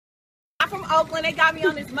from Oakland. They got me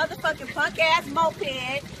on this motherfucking punk ass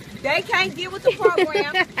moped. They can't get with the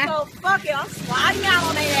program. So fuck it. I'm sliding out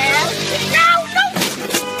on their ass.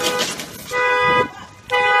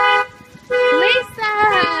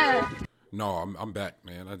 Lisa. No, I'm back,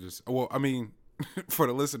 man. I mean, for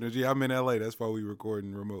the listeners, yeah, I'm in LA. That's why we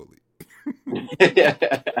recording remotely.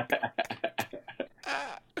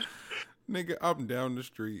 Nigga, I'm down the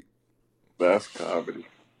street. That's comedy.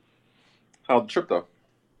 How's the trip though?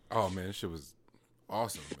 Oh man, this shit was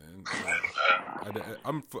awesome, man.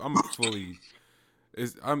 I'm fully.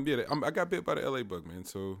 I got bit by the LA bug, man.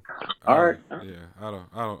 So, All right. Yeah, I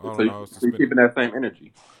don't know how else to So you spin keeping that same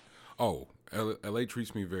energy? Oh, LA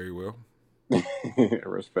treats me very well.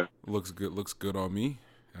 Respect. Looks good on me.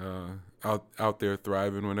 Out there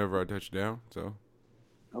thriving whenever I touch down. So,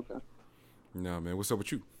 okay. No, man, what's up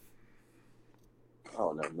with you?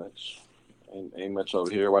 Oh, not much. Ain't much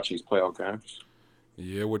over here watching these playoff games.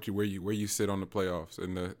 Yeah, where you sit on the playoffs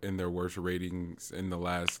in their worst ratings in the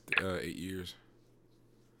last 8 years?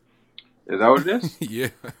 Is that what it is? Yeah.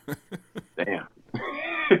 Damn.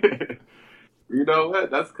 You know what?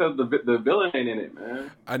 That's because the villain ain't in it, man.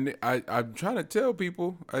 I'm trying to tell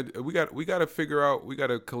people we got to figure out, we got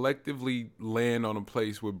to collectively land on a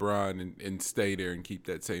place with Bron and stay there and keep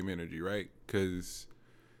that same energy, right? Because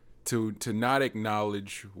to not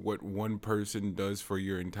acknowledge what one person does for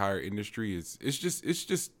your entire industry it's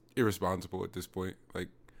just irresponsible at this point. Like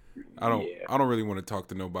I don't really want to talk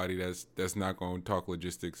to nobody that's not going to talk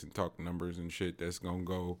logistics and talk numbers and shit. That's going to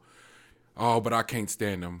go, oh, but I can't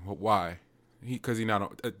stand him. Why? Because he not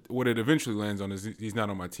on, what it eventually lands on is he's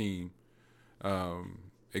not on my team.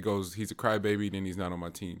 It goes, he's a crybaby, then he's not on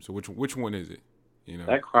my team. So which one is it? You know,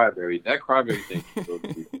 that crybaby thing.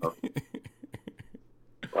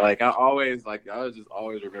 Like I just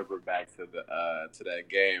always remember back to to that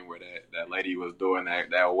game where that lady was doing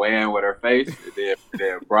that weigh-in with her face. And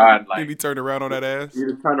then Brian like did he turn around on that ass? He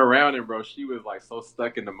just turned around and bro, she was like so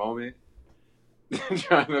stuck in the moment.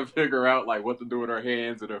 Trying to figure out like what to do with her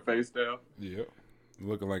hands and her face now. Yeah,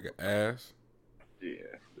 looking like an ass. Yeah,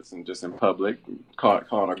 just in public,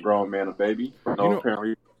 calling a grown man a baby. No,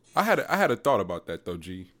 apparently. I had a thought about that though,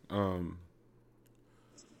 G. Because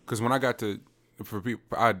when I got to, for people,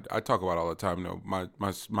 I talk about it all the time. Though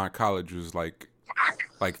my college was like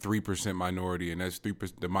 3% minority, and that's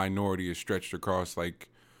 3%. The minority is stretched across like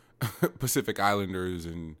Pacific Islanders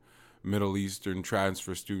and Middle Eastern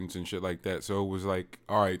transfer students and shit like that. So it was like,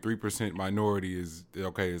 all right, 3% minority is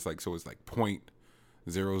okay. It's like, so it's like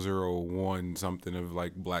 0.001 something of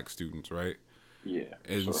like black students, right? Yeah.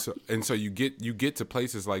 And sure. so you get to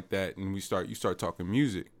places like that, and you start talking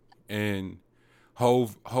music, and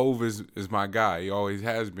Hove is my guy. He always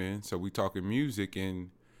has been. So we talking music, and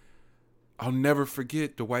I'll never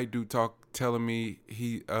forget the white dude telling me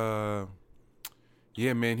yeah,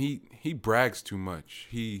 man, he brags too much.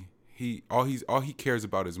 All he cares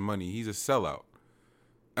about is money. He's a sellout.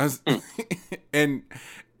 And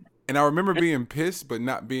I remember being pissed, but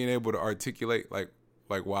not being able to articulate like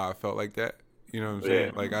why I felt like that. You know what I'm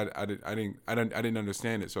saying? Like I didn't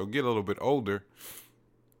understand it. So get a little bit older,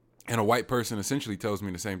 and a white person essentially tells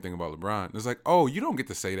me the same thing about LeBron. It's like, oh, you don't get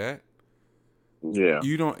to say that. Yeah.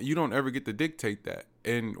 You don't ever get to dictate that.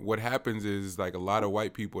 And what happens is like a lot of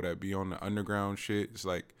white people that be on the underground shit, it's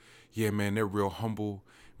like, yeah, man, they're real humble,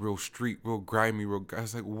 real street, real grimy, real. I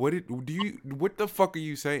was like, what the fuck are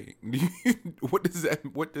you saying? What does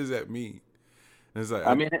that mean? And it's like,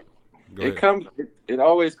 I mean, it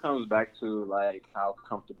always comes back to like how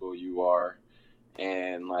comfortable you are,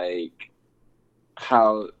 and like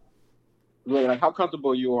how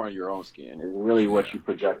comfortable you are in your own skin is really what you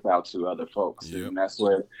project out to other folks. Yep. And that's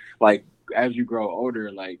where, like, as you grow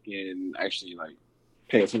older, like, and actually, like,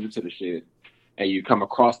 pay attention to the shit, and you come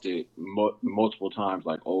across it multiple times,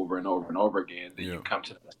 like, over and over and over again, then you come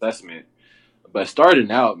to the assessment. But starting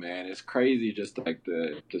out, man, it's crazy just, like,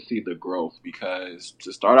 to see the growth, because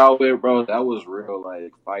to start out with, bro, that was real,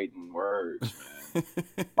 like, fighting words, man.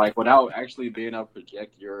 Like without actually being able to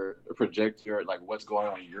project your like what's going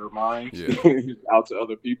on in your mind out to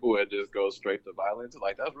other people, and just go straight to violence.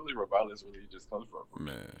 Like that's really where violence really just comes from.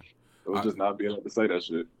 Man, it was just not being able to say that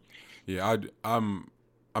shit. Yeah, I'm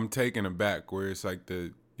taken aback where it's like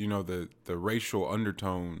the racial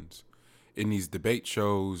undertones in these debate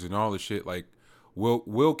shows and all the shit. Like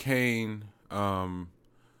Will Kane, Ryan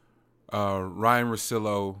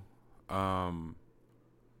Russillo,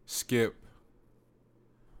 Skip.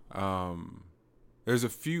 There's a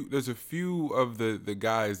few of the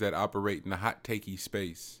guys that operate in the hot takey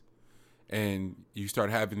space, and you start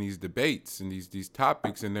having these debates and these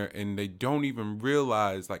topics in there, and they don't even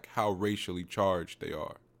realize like how racially charged they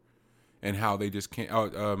are. and how they just can't.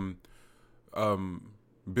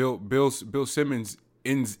 Bill Simmons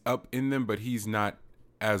ends up in them, but he's not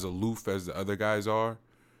as aloof as the other guys are.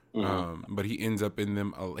 But he ends up in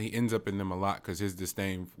them. He ends up in them a lot because his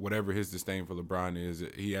disdain, whatever his disdain for LeBron is,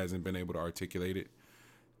 he hasn't been able to articulate it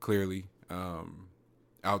clearly.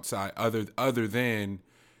 Outside, other than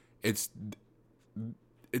they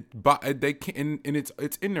can, and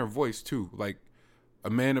it's in their voice too. Like a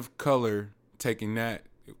man of color taking that,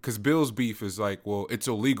 because Bill's beef is like, well, it's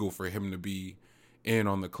illegal for him to be in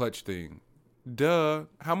on the clutch thing. Duh.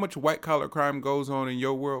 How much white collar crime goes on in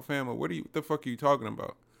your world, family? What the fuck are you talking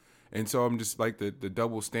about? And so I'm just like the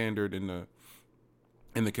double standard and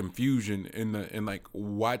the confusion and like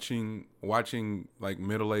watching like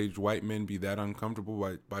middle-aged white men be that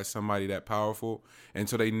uncomfortable by somebody that powerful, and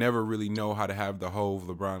so they never really know how to have the whole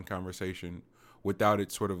LeBron conversation without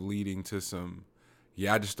it sort of leading to some,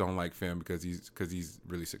 I just don't like fam because he's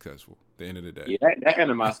really successful at the end of the day. Yeah, that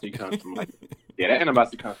animosity comes from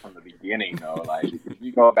the beginning though. Like if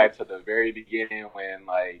you go back to the very beginning when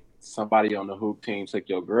like somebody on the hoop team took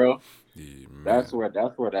your girl, that's where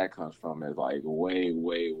that comes from. Is like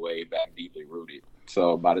way back, deeply rooted.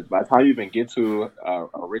 So by the time you even get to a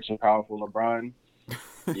rich and powerful LeBron,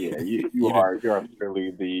 you're really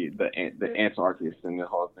the Antarctic in the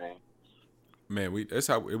whole thing. Man, that's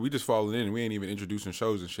how we just falling in. We ain't even introducing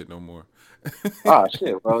shows and shit no more. Ah,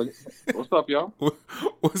 shit. Well, what's up, y'all?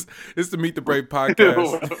 It's the Meet the Brave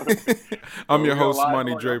podcast. I'm your host,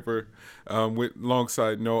 Monty Draper,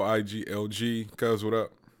 alongside No IGLG. Cuz, what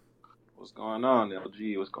up? What's going on,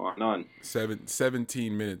 LG? What's going on?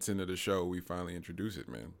 17 minutes into the show, we finally introduce it,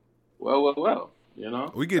 man. Well. You know,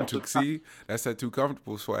 we getting too. See, that's that too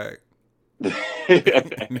comfortable swag.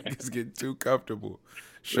 Niggas get too comfortable.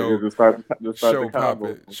 Show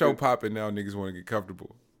popping now. Niggas want to get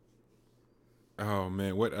comfortable. Oh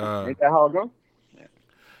man, what? Ain't that how it go?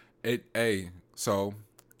 So,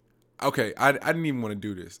 okay, I didn't even want to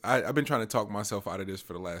do this. I've been trying to talk myself out of this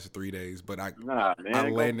for the last 3 days, but I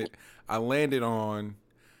landed on.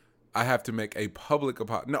 I have to make a public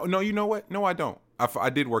apology. No, you know what? No, I don't. I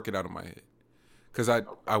did work it out in my head because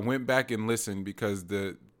I went back and listened because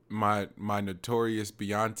my notorious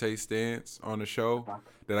Beyonce stance on the show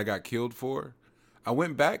that I got killed for, I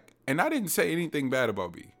went back and I didn't say anything bad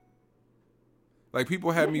about B. Like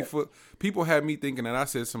people had me thinking that I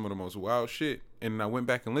said some of the most wild shit, and I went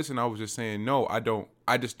back and listened. I was just saying no,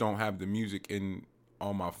 I just don't have the music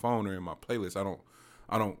on my phone or in my playlist.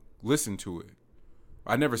 I don't listen to it.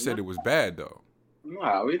 I never said it was bad though. No,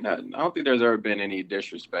 I don't think there's ever been any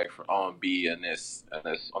disrespect for on B on this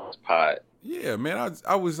pod. Yeah, man,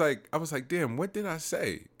 I was like, damn, what did I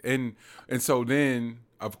say? And so then,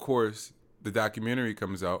 of course, the documentary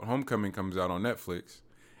comes out, Homecoming comes out on Netflix,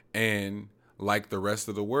 and like the rest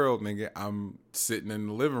of the world, nigga, I'm sitting in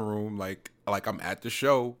the living room like I'm at the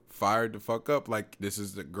show, fired the fuck up, like this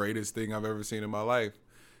is the greatest thing I've ever seen in my life.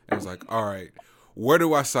 And I was like, all right, where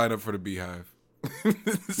do I sign up for the Beehive?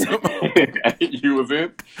 You was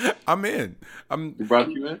in? I'm in. He brought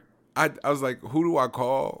you in? I was like, who do I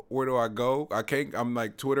call? Where do I go? I'm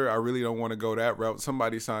like, Twitter, I really don't want to go that route.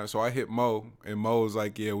 Somebody signed. So I hit Mo, and Mo was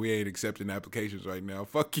like, yeah, we ain't accepting applications right now.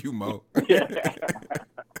 Fuck you, Mo.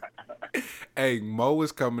 Hey, Mo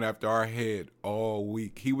was coming after our head all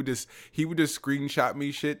week. He would just screenshot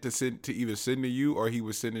me shit to either send to you, or he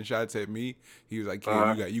was sending shots at me. He was like,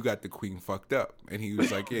 yeah, you got the queen fucked up. And he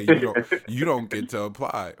was like, yeah, you don't get to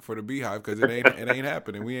apply for the Beehive because it ain't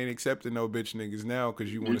happening. We ain't accepting no bitch niggas now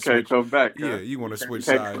because you want to switch. Come back. Yeah, you want to switch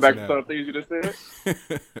sides back now. To some things you just said.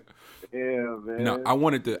 Yeah, man. No, I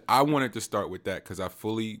wanted to start with that because I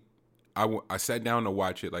sat down to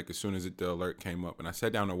watch it like as soon as the alert came up, and I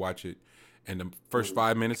sat down to watch it. And the first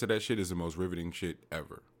 5 minutes of that shit is the most riveting shit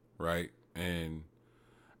ever, right? And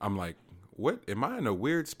I'm like, what? Am I in a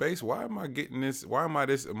weird space? Why am I getting this? Why am I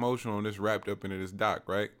this emotional and this wrapped up into this doc,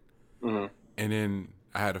 right? Mm-hmm. And then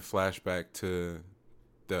I had a flashback to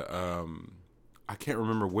the, I can't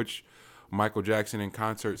remember which Michael Jackson in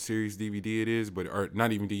concert series DVD it is, or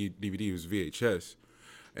not even DVD, it was VHS.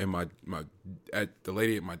 And the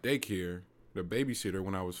lady at my daycare, the babysitter,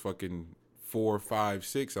 when I was fucking 4, 5,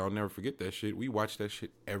 6, I'll never forget that shit. We watched that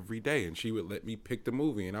shit every day, and she would let me pick the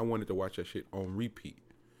movie, and I wanted to watch that shit on repeat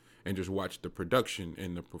and just watch the production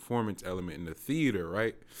and the performance element in the theater,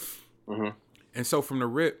 right? Mm-hmm. And so from the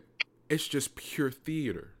rip, it's just pure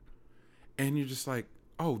theater, and you're just like,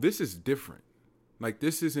 oh, this is different. Like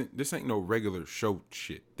this ain't no regular show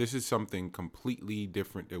shit. This is something completely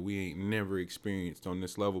different that we ain't never experienced on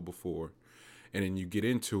this level before. And then you get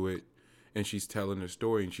into it, and she's telling her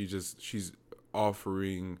story, and she's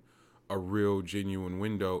offering a real genuine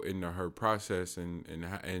window into her process and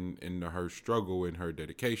into her struggle and her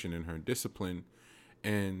dedication and her discipline.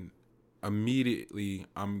 And immediately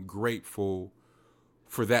I'm grateful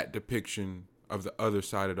for that depiction of the other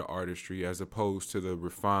side of the artistry, as opposed to the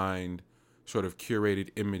refined, sort of curated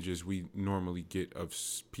images we normally get of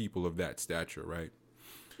people of that stature, right?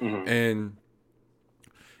 And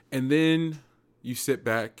then you sit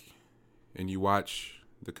back and you watch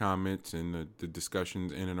the comments and the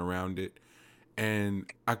discussions in and around it,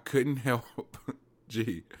 and I couldn't help,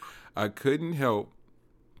 I couldn't help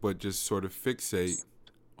but just sort of fixate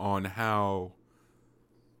on how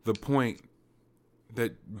the point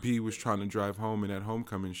that B was trying to drive home in that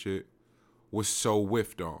homecoming shit was so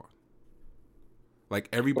whiffed on. Like,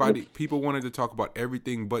 everybody, people wanted to talk about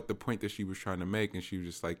everything but the point that she was trying to make, and she was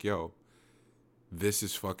just like, yo, this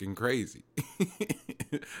is fucking crazy.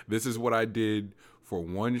 This is what I did for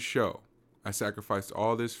one show. I sacrificed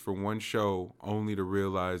all this for one show only to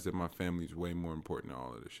realize that my family's way more important than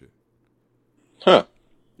all of this shit. Huh.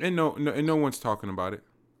 And no one's talking about it.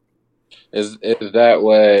 Is that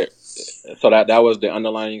what? So that was the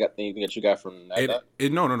underlying thing that you got from that?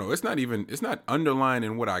 No. It's not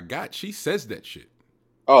underlining what I got. She says that shit.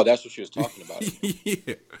 Oh, that's what she was talking about.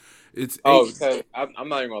 Yeah. It's because I'm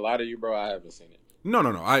not even gonna lie to you, bro. I haven't seen it. No.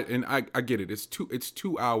 I get it. It's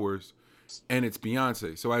 2 hours, and it's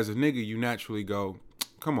Beyonce. So as a nigga, you naturally go,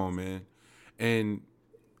 come on, man. And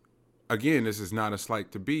again, this is not a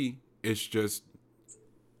slight to B. It's just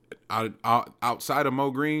outside of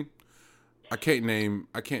Mo Green, I can't name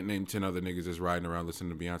 10 other niggas that's riding around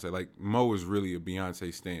listening to Beyonce. Like, Mo is really a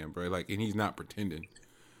Beyonce stan, bro. Like, and he's not pretending.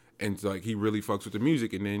 And so, like, he really fucks with the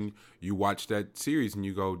music. And then you watch that series and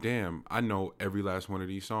you go, damn, I know every last one of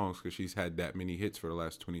these songs because she's had that many hits for the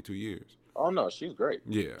last 22 years. Oh no, she's great.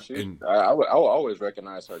 Yeah, I will always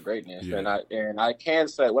recognize her greatness. Yeah. And I can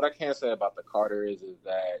say what I can say about the Carter is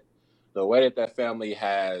that the way that family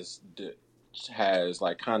has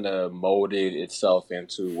like kind of molded itself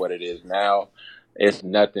into what it is now, it's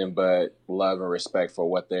nothing but love and respect for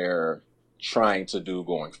what they're trying to do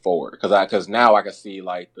going forward. Because now I can see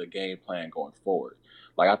like the game plan going forward.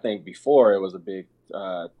 Like, I think before it was a big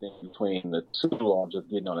thing between the two on just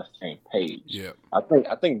getting on the same page. Yeah, I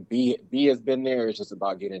think B has been there. It's just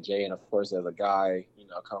about getting Jay, and of course, as a guy,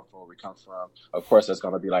 come from where we come from, of course, that's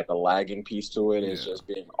going to be like the lagging piece to it. It's just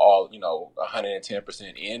being all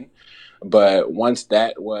 110% in. But once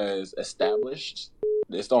that was established,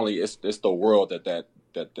 it's the world that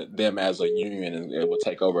them as a union and it will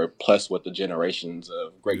take over. Plus, with the generations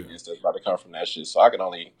of greatness that's about to come from that shit. So I can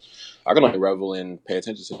only revel and pay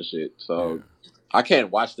attention to the shit. So I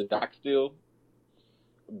can't watch the doc still,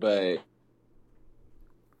 but.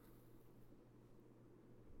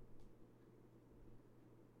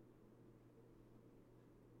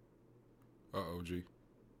 G.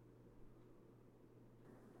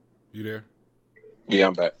 You there? Yeah,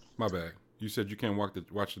 I'm back. My bad. You said you can't watch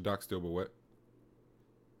the doc still, but what?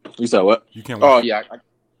 You said what? You can't watch. Oh yeah,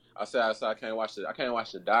 I said I can't watch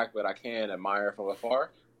the doc, but I can admire it from afar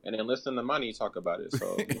and then listen to Money talk about it.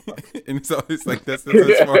 So and so it's like that's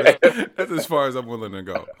as far as I'm willing to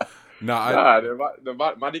go.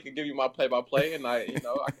 Money can give you my play-by-play, and I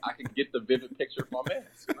can get the vivid picture from my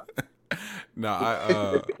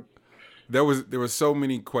man. There was so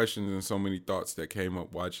many questions and so many thoughts that came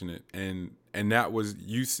up watching it, and that was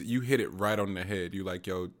you hit it right on the head. You like,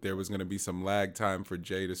 yo, there was gonna be some lag time for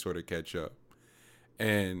Jay to sort of catch up,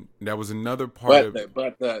 and that was another part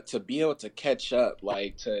But to be able to catch up,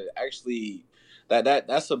 like to actually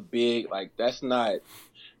that's a big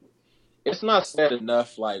it's not said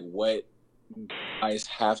enough like what guys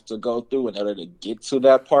have to go through in order to get to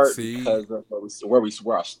that part. Because of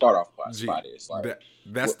where our start off spot is. Like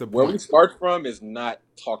that's the point. Where we start from is not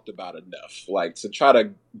talked about enough. Like to try to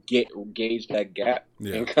gauge that gap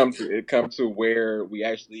and come to where we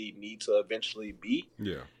actually need to eventually be.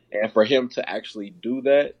 Yeah. And for him to actually do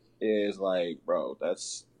that is like, bro,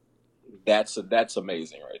 that's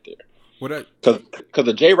amazing right there. Because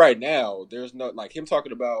the Jay right now, there's no like him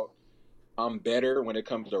talking about I'm better when it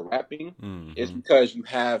comes to rapping. Mm-hmm. It's because you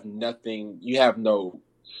have nothing, you have no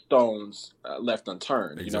stones left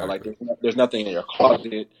unturned. Exactly. Like there's nothing in your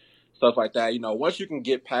closet, stuff like that. Once you can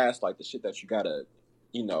get past like the shit that you gotta,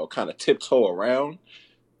 kind of tiptoe around,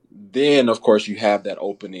 then of course you have that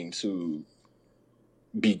opening to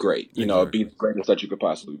be great. Be the greatest that you could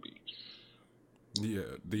possibly be. Yeah,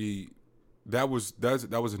 that was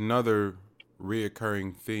another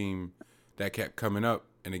reoccurring theme that kept coming up.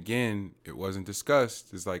 And again, it wasn't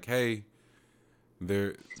discussed. It's like, hey,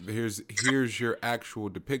 here's your actual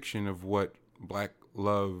depiction of what Black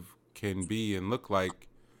love can be and look like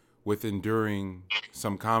with enduring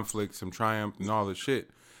some conflict, some triumph, and all this shit.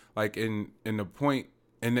 Like in the point,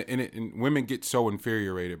 and women get so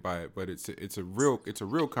infuriated by it, but it's a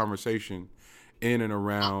real conversation in and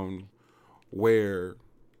around where,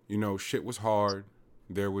 you know, shit was hard.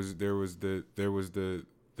 There was the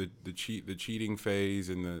cheating phase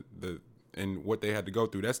and the and what they had to go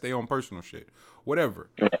through. That's their own personal shit, whatever.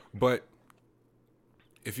 But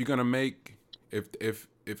if you're gonna make if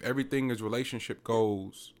everything is relationship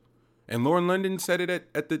goals, and Lauren London said it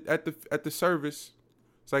at the service,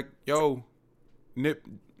 it's like, yo, Nip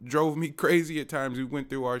drove me crazy at times. We went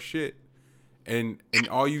through our shit, and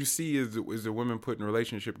all you see is the women putting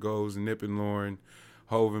relationship goals, Nip and Lauren,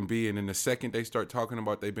 Hove and B, and then the second they start talking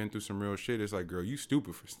about they've been through some real shit, it's like, girl, you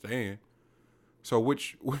stupid for staying. So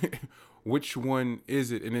which one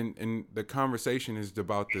is it? And the conversation is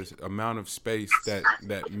about this amount of space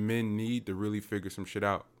that men need to really figure some shit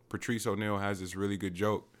out. Patrice O'Neal has this really good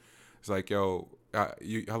joke. It's like, yo,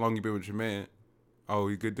 how long you been with your man? Oh,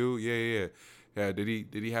 he good dude? Yeah. Did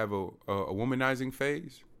he have a womanizing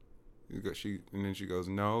phase? And then she goes,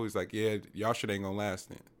 no. He's like, yeah, y'all shit ain't gonna last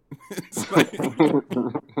then. It's like,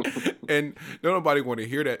 and don't nobody want to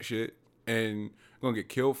hear that shit, and gonna get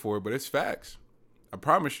killed for it, but it's facts. I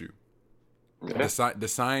promise you. Yeah. The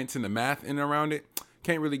science and the math in and around it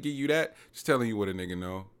can't really give you that. Just telling you what a nigga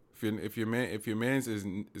know. If your man's is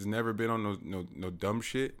never been on no dumb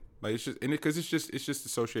shit, like, it's just, and because it's just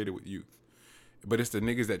associated with youth. But it's the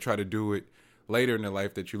niggas that try to do it later in their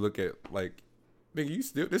life that you look at like,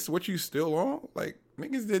 nigga, this is what you still on? Like,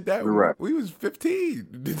 niggas did that when we was 15.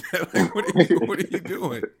 Did that, like, what are you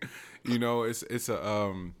doing? You know, it's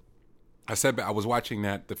a I said I was watching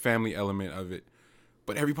the family element of it,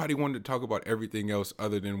 but everybody wanted to talk about everything else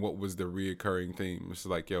other than what was the reoccurring theme. It's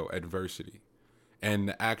like, yo, adversity and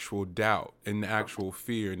the actual doubt and the actual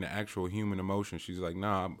fear and the actual human emotion. She's like,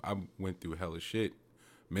 nah, I went through hella shit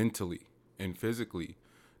mentally and physically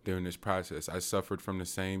during this process. I suffered from the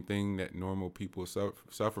same thing that normal people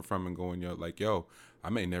suffer from, and going, yo, I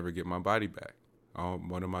may never get my body back.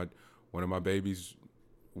 One of my babies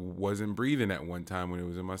wasn't breathing at one time when it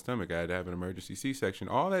was in my stomach. I had to have an emergency C-section.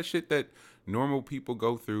 All that shit that normal people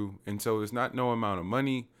go through, and so it's not no amount of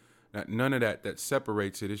money, none of that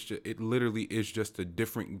separates it. It's just, it literally is just a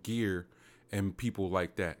different gear. And people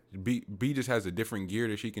like that. B just has a different gear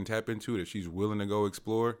that she can tap into, that she's willing to go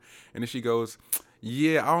explore. And then she goes,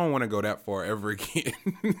 yeah, I don't want to go that far ever again.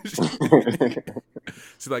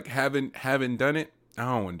 She's like, having done it, I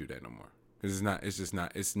don't want to do that no more. Because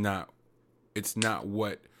it's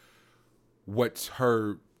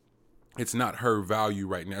not her value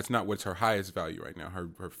right now. It's not what's her highest value right now.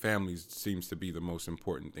 Her family seems to be the most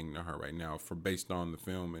important thing to her right now, based on the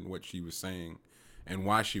film and what she was saying. And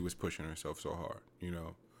why she was pushing herself so hard, you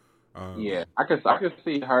know. Yeah, I could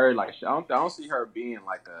see her, like, I don't see her being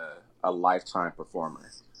like a lifetime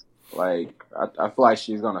performer. Like, I feel like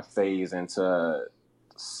she's gonna phase into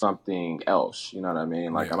something else. You know what I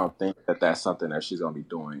mean? Like, yeah. I don't think that's something that she's gonna be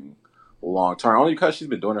doing long term. Only because she's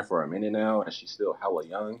been doing it for a minute now, and she's still hella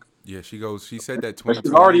young. Yeah, she said that 20. But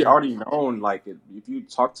she's already known. Like, if you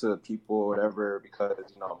talk to people or whatever, because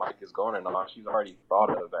Mike is going and all, she's already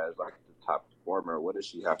thought of as like the top performer. What does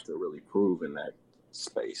she have to really prove in that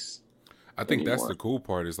space? I think that's the cool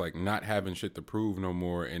part, is like not having shit to prove no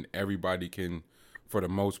more, and everybody can, for the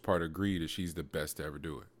most part, agree that she's the best to ever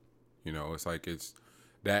do it. You know, it's like it's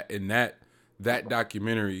that, and that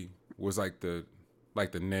documentary was like the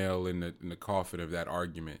nail in the coffin of that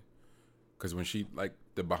argument, because when she, like,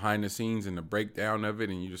 the behind the scenes and the breakdown of it,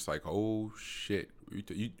 and you just like, oh shit, you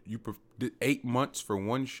did 8 months for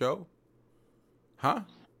one show, huh?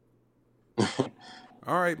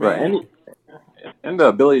 All right, man. Right, and the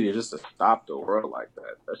ability to stop the world like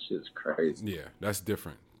that shit's crazy. Yeah, that's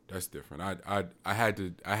different. I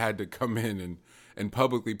had to come in and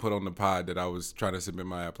publicly put on the pod that I was trying to submit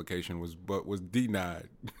my application, but was denied.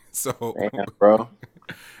 So, damn, bro,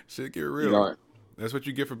 shit get real. That's what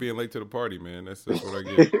you get for being late to the party, man. That's what I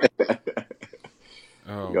get.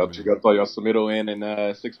 Oh, you got to throw your submittal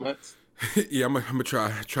in 6 months. Yeah, I'm gonna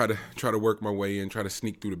try to work my way in, try to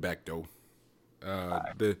sneak through the back door.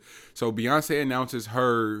 So Beyonce announces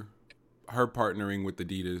her partnering with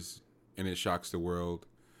Adidas, and it shocks the world.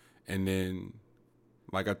 And then,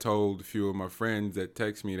 like, I told a few of my friends that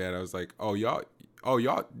text me that, I was like, y'all thought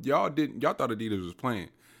Adidas was playing.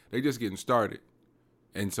 They just getting started.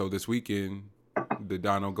 And so this weekend, the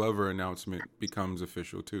Donald Glover announcement becomes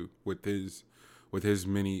official too, with his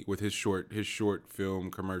short film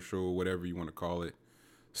commercial, whatever you want to call it,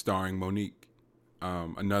 starring Monique.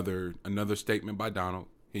 Another statement by Donald.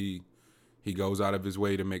 He he goes out of his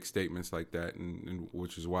way to make statements like that, and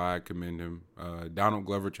which is why I commend him. Donald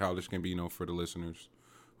Glover, Childish Gambino, for the listeners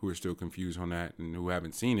who are still confused on that and who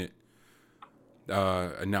haven't seen it,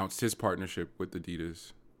 announced his partnership with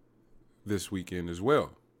Adidas this weekend as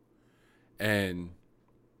well. And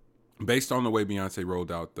based on the way Beyonce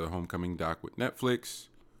rolled out the Homecoming doc with Netflix,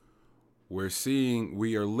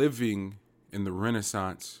 we are living in the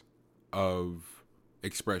renaissance of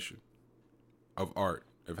expression, of art,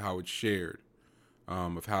 of how it's shared,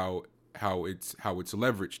 of how it's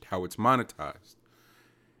leveraged, how it's monetized.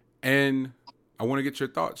 And I want to get your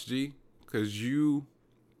thoughts, G, because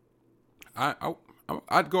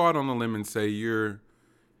I'd go out on a limb and say you're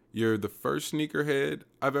the first sneakerhead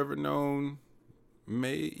I've ever known.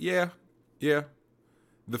 The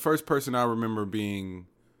first person I remember being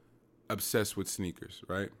obsessed with sneakers,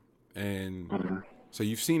 right? And so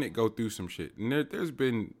you've seen it go through some shit. And there's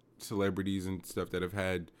been celebrities and stuff that have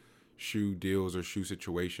had shoe deals or shoe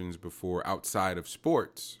situations before outside of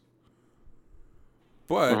sports.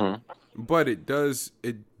 But it does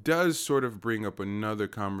sort of bring up another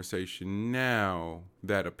conversation now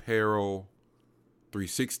that apparel,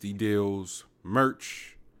 360 deals,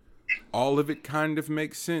 merch, all of it kind of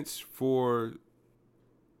makes sense for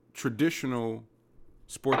traditional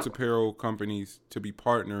sports apparel companies to be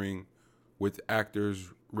partnering with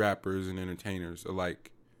actors, rappers, and entertainers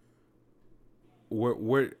alike.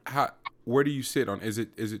 Where do you sit on? Is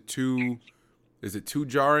it too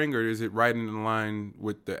jarring, or is it right in line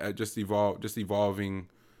with the just evolving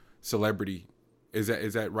celebrity? Is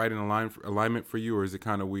that right in alignment for you, or is it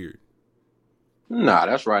kind of weird? Nah,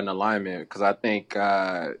 that's right in alignment, because I think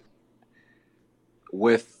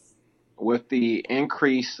with the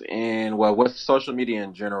increase in with social media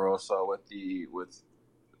in general, so with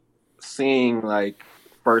seeing like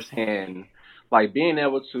firsthand, like being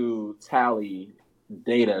able to tally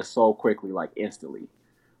data so quickly, like instantly,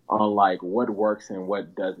 on like what works and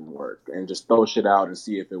what doesn't work, and just throw shit out and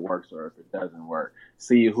see if it works or if it doesn't work.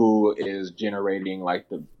 See who is generating like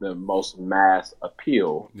the most mass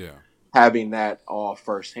appeal. Yeah. Having that all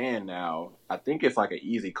firsthand now, I think it's like an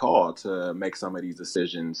easy call to make some of these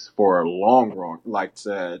decisions for a long run, like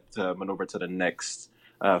to maneuver to the next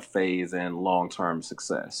phase and long-term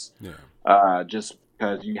success. Yeah. Just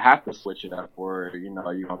because you have to switch it up, or you're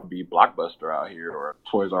going to be Blockbuster out here or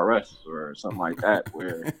Toys R Us or something like that,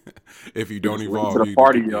 where if you don't evolve, to the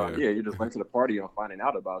party, you're just late to the party on finding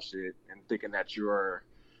out about shit and thinking that your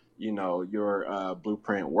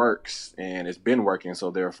blueprint works and it's been working, so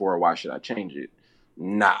therefore why should I change it?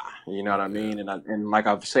 Nah, you know what I mean? And like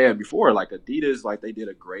I've said before, like Adidas, like they did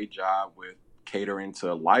a great job with catering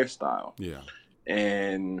to lifestyle. Yeah.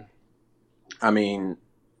 And I mean,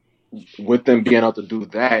 with them being able to do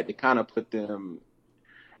that, it kind of put them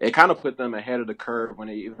ahead of the curve when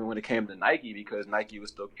it came to Nike, because Nike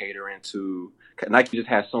was still Nike just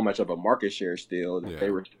has so much of a market share still that they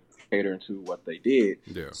were catering to what they did.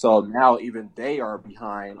 Yeah. So now even they are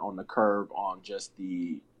behind on the curve on just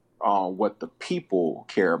what the people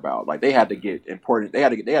care about. Like they had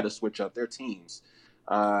to switch up their teams,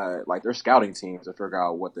 like their scouting teams, to figure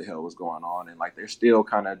out what the hell was going on. And like they're still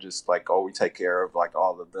kind of just like, oh, we take care of like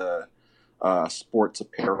all of the sports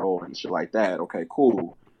apparel and shit like that. Okay,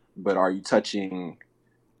 cool. But are you touching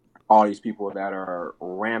all these people that are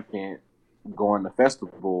rampant, going to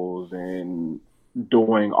festivals and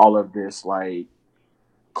doing all of this like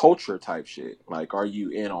culture type shit? Like, are you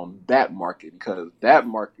in on that market? Because that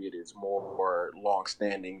market is more long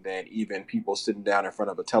standing than even people sitting down in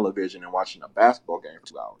front of a television and watching a basketball game for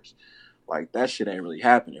 2 hours. Like that shit ain't really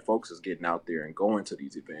happening. Folks is getting out there and going to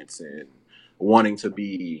these events and wanting to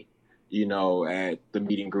be, at the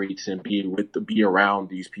meet and greets and be around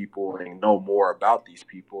these people and know more about these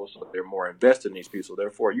people, so they're more invested in these people. So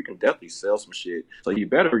therefore, you can definitely sell some shit. So you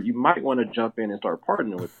might want to jump in and start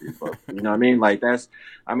partnering with these folks. You know what I mean? Like that's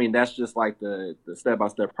just like the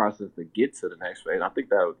step-by-step process to get to the next phase. I think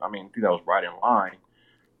that was right in line,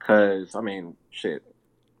 because shit.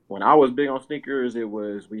 When I was big on sneakers,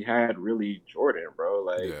 we had really Jordan, bro.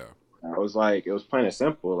 Like, yeah. I was like, it was plain and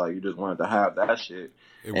simple. Like, you just wanted to have that shit.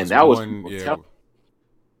 That was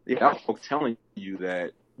folks telling you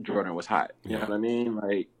that Jordan was hot. You know what I mean?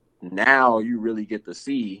 Like, now you really get to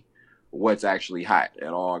see what's actually hot at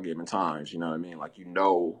all given times. You know what I mean? Like,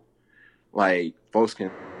 like, folks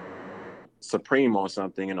can supreme on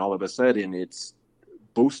something and all of a sudden it's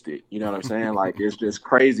boosted. You know what I'm saying? Like, it's just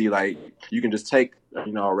crazy. Like, you can just take,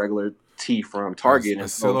 a regular tee from Target and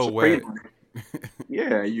silhouette.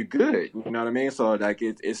 Yeah, you're good. You know what I mean? So like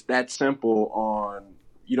it's that simple on,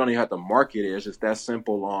 you don't even have to market it. It's just that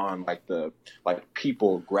simple on like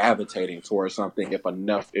people gravitating towards something if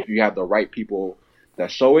you have the right people that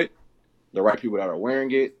show it, the right people that are wearing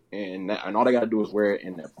it, and all they gotta do is wear it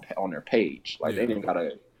on their page. Like they didn't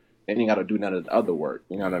gotta do none of the other work.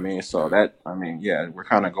 You know what I mean? So we're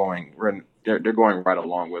kind of going. They're going right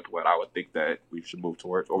along with what I would think that we should move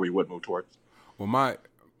towards, or we would move towards. Well,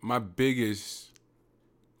 my biggest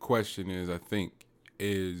question is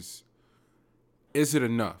it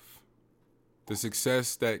enough? The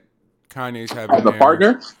success that Kanye's having as a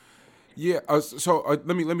partner. Yeah. Let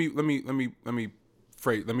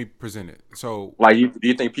me present it. So, like, do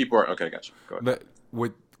you think people are okay? Gotcha. Go ahead.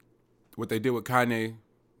 What they did with Kanye,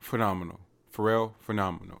 phenomenal. Pharrell,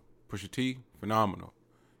 phenomenal. Pusha T, phenomenal.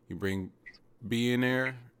 You bring B in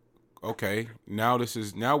there. Okay, now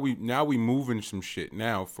we moving some shit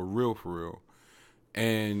now for real.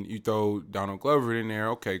 And you throw Donald Glover in there.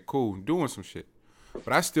 Okay, cool, doing some shit.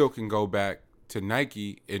 But I still can go back to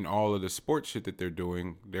Nike and all of the sports shit that they're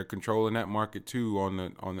doing. They're controlling that market too on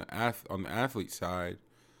the athlete side.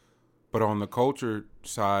 But on the culture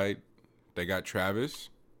side, they got Travis,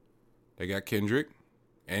 they got Kendrick,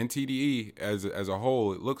 and TDE as a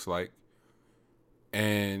whole. It looks like,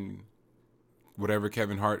 and whatever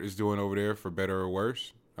Kevin Hart is doing over there, for better or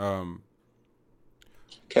worse. Kevin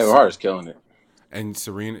Hart is killing it. And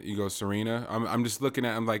Serena. I'm just looking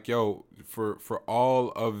at. I'm like, yo, for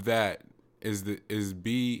all of that, is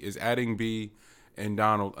adding B and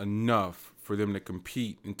Donald enough for them to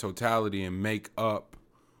compete in totality and make up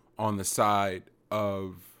on the side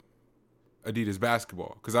of Adidas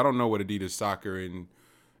basketball? Because I don't know what Adidas soccer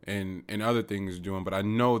and other things are doing, but I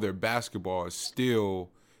know their basketball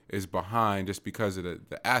is behind just because of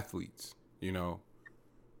the athletes, you know.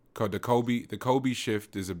 The Kobe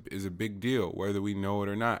shift is a big deal, whether we know it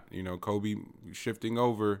or not. You know, Kobe shifting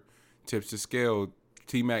over tips the scale.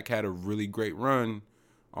 T-Mac had a really great run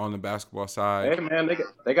on the basketball side. Hey man,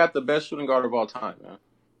 they got the best shooting guard of all time, man.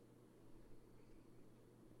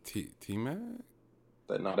 T-Mac?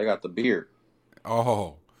 No, they got the beard.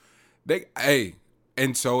 Oh,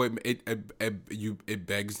 and so it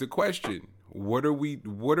begs the question: what are we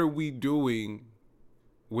doing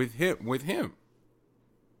with him?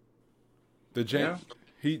 The James,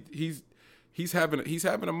 he's having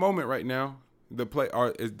a moment right now.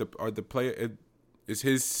 Is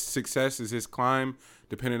his success, is his climb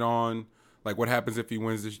dependent on like what happens if he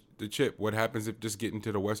wins the chip? What happens if just getting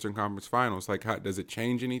to the Western Conference Finals? Like, how does it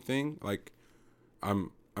change anything? Like,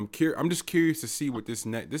 I'm just curious to see what this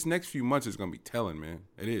next few months is gonna be telling, man.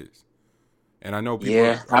 It is, and I know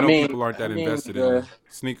people. People aren't that invested in the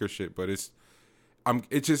sneaker shit, but it's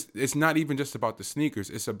not even just about the sneakers.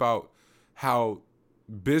 It's about how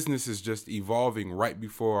business is just evolving right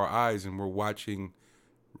before our eyes, and we're watching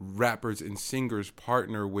rappers and singers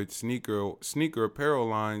partner with sneaker apparel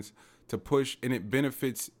lines to push, and it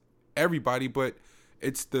benefits everybody, but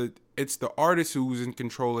it's the artist who's in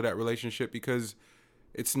control of that relationship, because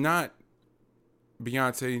it's not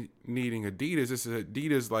Beyonce needing Adidas. It's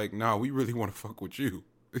Adidas like, nah, we really want to fuck with you.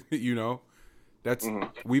 You know? That's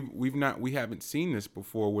we haven't seen this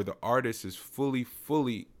before, where the artist is fully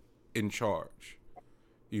in charge,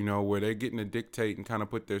 you know, where they're getting to dictate and kind of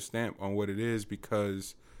put their stamp on what it is,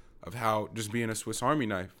 because of how just being a Swiss Army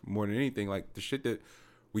knife more than anything. Like the shit that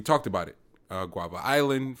we talked about it, Guava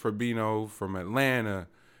Island, Fabino from Atlanta,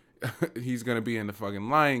 he's gonna be in the fucking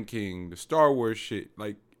Lion King, the Star Wars shit,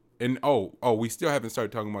 like, and we still haven't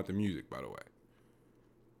started talking about the music, by the way.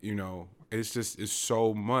 You know, it's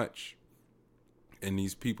so much. And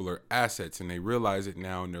these people are assets, and they realize it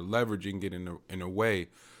now, and they're leveraging it in a way.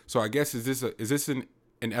 So I guess is this an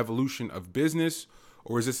evolution of business,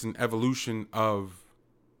 or is this an evolution of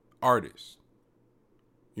artists?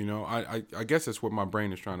 You know, I guess that's what my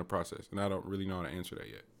brain is trying to process, and I don't really know how to answer that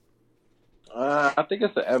yet. I think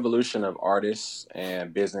it's the evolution of artists,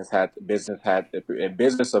 and business,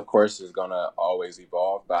 of course, is gonna always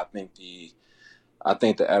evolve. But I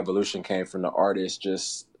think the evolution came from the artists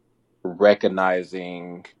just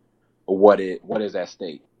recognizing what is at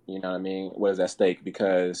stake. You know what I mean? What is at stake?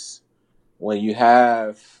 Because when you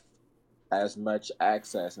have as much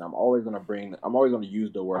access, and I'm always gonna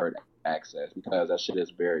use the word access, because that shit is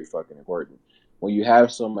very fucking important. When you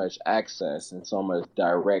have so much access and so much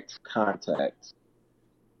direct contact,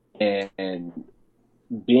 and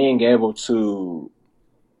being able to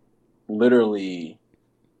literally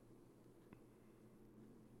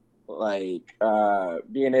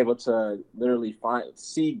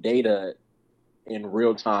see data in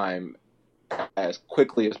real time as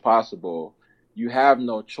quickly as possible, you have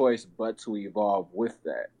no choice but to evolve with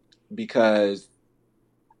that, because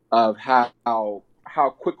of how how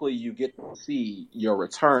quickly you get to see your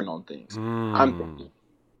return on things.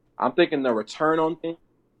 I'm thinking the return on things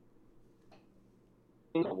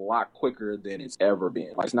is a lot quicker than it's ever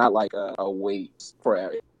been. Like, it's not like a wait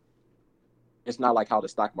for. It's not like how the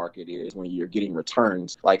stock market is when you're getting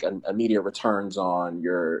returns, like immediate returns on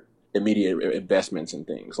your immediate investments and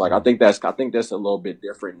things. Like, I think that's a little bit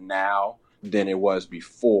different now than it was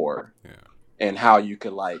before. Yeah. And how you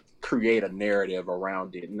could like create a narrative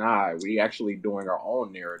around it. Nah, we actually doing our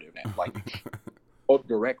own narrative now. Like, go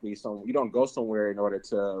directly. So you don't go somewhere in order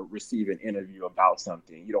to receive an interview about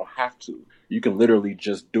something. You don't have to. You can literally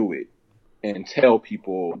just do it and tell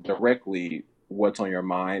people directly what's on your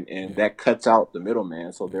mind, and that cuts out the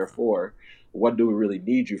middleman. So therefore, what do we really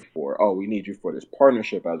need you for? Oh, we need you for this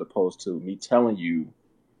partnership, as opposed to me telling you,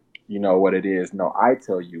 you know, what it is. No, I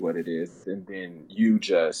tell you what it is, and then you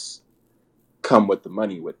just come with the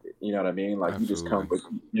money with it. You know what I mean? Like, Absolutely.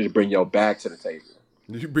 you just bring your bag to the table.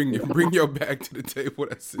 You bring your bag to the table.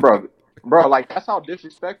 That's it. Bro, like, that's how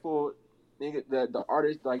disrespectful the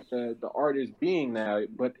artist, like the artist being now.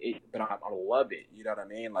 But I love it. You know what I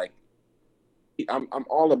mean? Like, I'm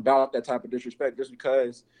all about that type of disrespect, just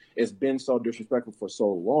because it's been so disrespectful for so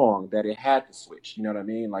long that it had to switch. You know what I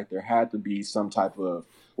mean? Like, there had to be some type of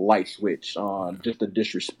light switch on just the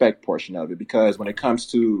disrespect portion of it, because when it comes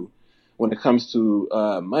to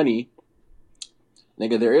money,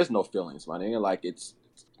 nigga, there is no feelings, my nigga. Like,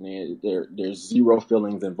 there's zero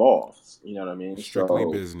feelings involved. You know what I mean? Strictly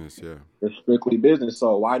business, yeah. It's strictly business.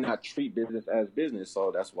 So why not treat business as business?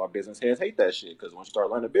 So that's why business heads hate that shit. Because once you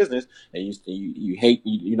start learning business, and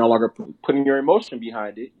you no longer putting your emotion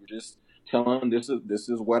behind it. You're just telling them this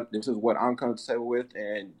is what I'm coming to table with,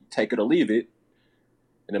 and take it or leave it.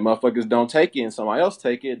 And the motherfuckers don't take it, and somebody else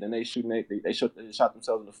take it, then they shot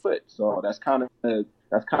themselves in the foot. So that's kind of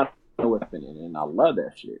what's happening, and I love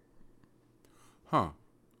that shit. Huh?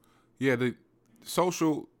 Yeah, the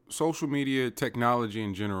social media technology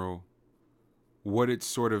in general, what it's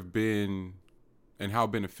sort of been, and how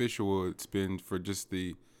beneficial it's been for just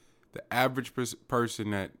the average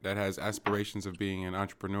person that has aspirations of being an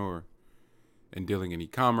entrepreneur and dealing in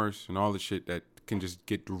e-commerce and all the shit that can just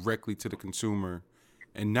get directly to the consumer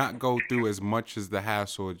and not go through as much as the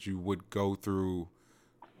hassle that you would go through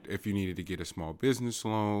if you needed to get a small business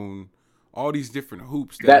loan. All these different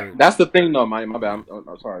hoops. That's the thing, though. My bad.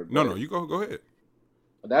 I'm sorry. No, you go ahead.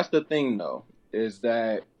 That's the thing, though, is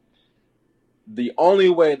that the only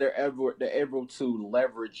way they're able to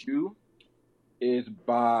leverage you is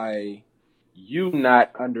by you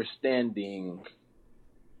not understanding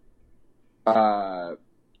the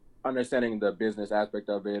business aspect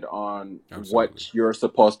of it, on what your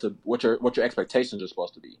expectations are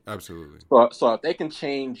supposed to be. Absolutely. So if they can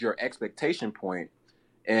change your expectation point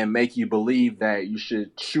and make you believe that you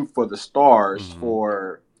should shoot for the stars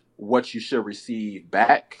for what you should receive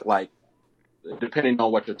back, like, depending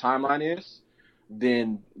on what your timeline is,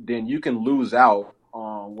 then you can lose out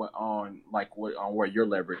on where your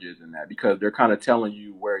leverage is in that, because they're kind of telling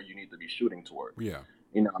you where you need to be shooting toward. Yeah.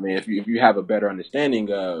 You know what I mean? If you have a better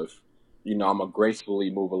understanding of, you know, I'm gonna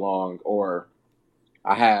gracefully move along, or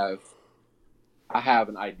I have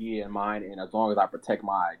an idea in mind, and as long as I protect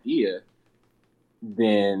my idea,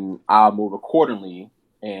 then I'll move accordingly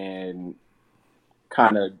and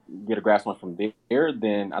kind of get a grasp on from there.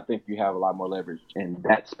 Then I think you have a lot more leverage in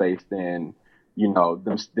that space than, you know,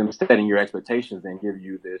 them setting your expectations and give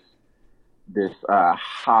you this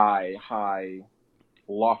high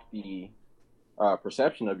lofty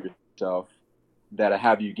perception of yourself that'll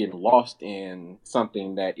have you getting lost in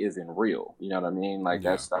something that isn't real. You know what I mean? Like,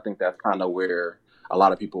 I think that's kind of where a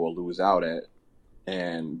lot of people will lose out at.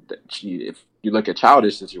 And if you look at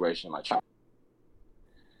Childish situation, like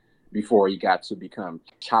before he got to become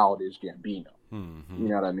Childish Gambino, you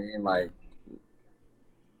know what I mean? Like,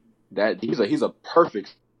 that he's a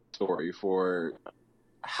perfect story for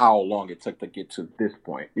how long it took to get to this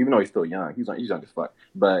point. Even though he's still young, he's young as fuck.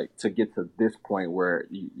 But to get to this point where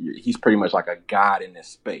he's pretty much like a god in this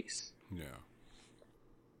space. Yeah.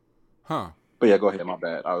 Huh. But yeah, go ahead. My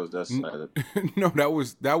bad. I was just no.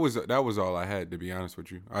 That was all I had, to be honest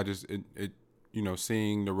with you. I just it you know,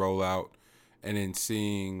 seeing the rollout, and then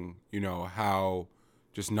seeing, you know, how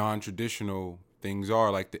just non-traditional things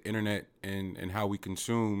are, like the internet and how we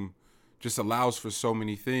consume, just allows for so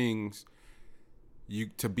many things.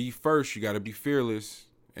 To be first, you got to be fearless,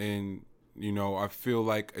 and, you know, I feel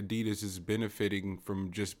like Adidas is benefiting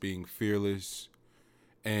from just being fearless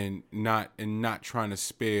and not trying to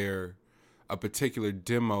spare a particular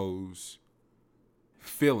demo's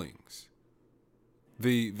feelings.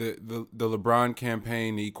 the LeBron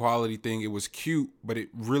campaign, the equality thing, it was cute, but it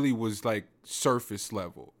really was like surface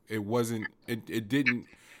level. It wasn't. It didn't.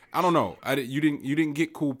 I don't know. You didn't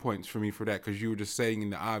get cool points for me for that because you were just saying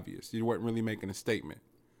the obvious. You weren't really making a statement.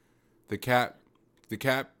 The cap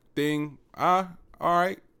thing. All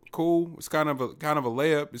right, cool. It's kind of a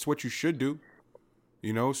layup. It's what you should do.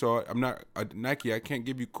 You know. So I'm not Nike. I can't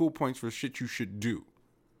give you cool points for shit you should do.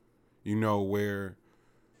 You know, where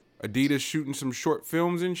Adidas shooting some short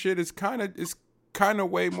films and shit is kind of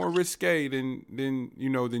way more risque than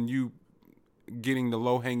you getting the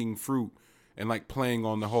low hanging fruit and like playing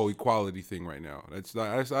on the whole equality thing right now. It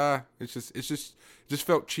just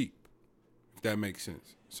felt cheap, if that makes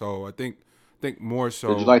sense. So I think more so.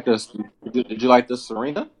 Did you like this? Did you like this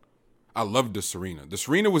Serena? I loved the Serena. The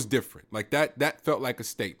Serena was different. Like that felt like a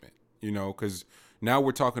statement, you know, because now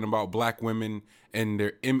we're talking about black women and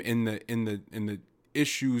their in the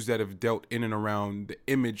issues that have dealt in and around the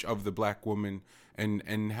image of the black woman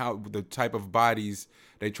and how the type of bodies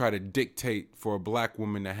they try to dictate for a black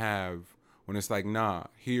woman to have, when it's like, nah,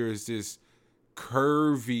 here is this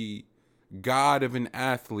curvy god of an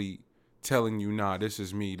athlete telling you, nah, this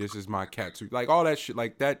is me, this is my cat. Like all that shit,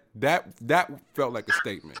 like that felt like a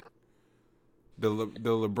statement. The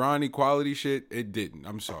LeBron equality shit, it didn't.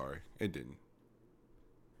 I'm sorry, it didn't.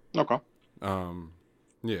 Okay.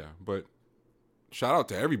 Yeah, but shout out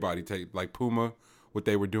to everybody. Take like Puma, what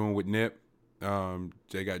they were doing with Nip.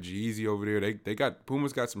 They got G-Eazy over there. They got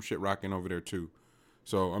Puma's got some shit rocking over there too.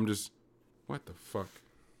 So I'm just, what the fuck?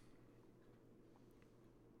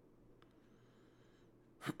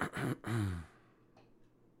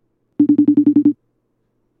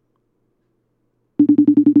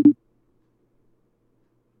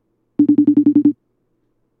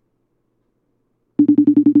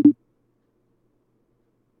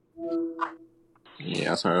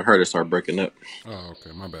 Yeah, I heard it start breaking up. Oh,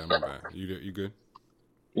 okay. My bad. You good?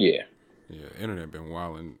 Yeah. Yeah, internet been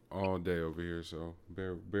wilding all day over here, so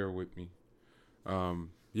bear with me.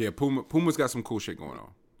 Yeah, Puma's got some cool shit going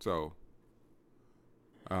on. So,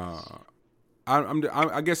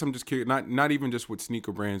 I guess I'm just curious. Not even just with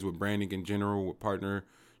sneaker brands, with branding in general, with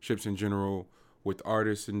partnerships in general, with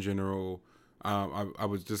artists in general. I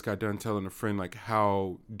was just got done telling a friend like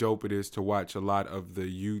how dope it is to watch a lot of the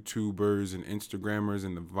YouTubers and Instagrammers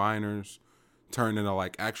and the Viners turn into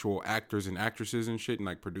like actual actors and actresses and shit and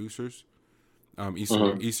like producers.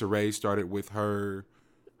 Issa Rae started with her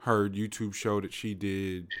YouTube show that she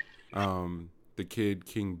did. The kid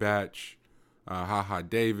King Batch, Haha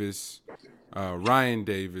Davis, Ryan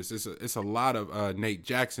Davis. It's a lot of Nate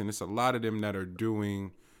Jackson. It's a lot of them that are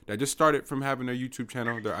doing that just started from having their YouTube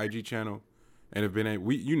channel, their IG channel. And have been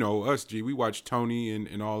us, G. We watch Tony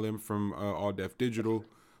and all them from All Def Digital.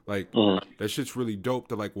 Like that shit's really dope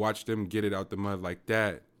to like watch them get it out the mud like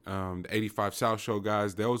that. The 85 South Show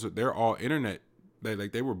guys, they're all internet.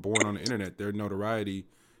 They were born on the internet. Their notoriety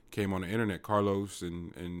came on the internet. Carlos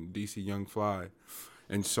and DC Young Fly,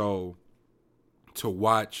 and so to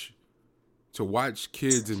watch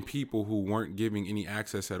kids and people who weren't giving any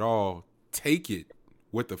access at all take it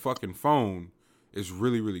with the fucking phone is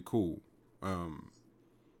really, really cool.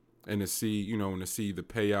 And to see the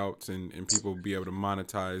payouts and people be able to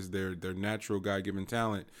monetize their natural God-given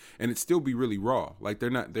talent, and it still be really raw. Like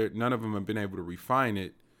none of them have been able to refine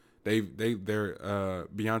it.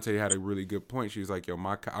 Beyonce had a really good point. She was like, yo,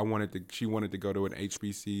 she wanted to go to an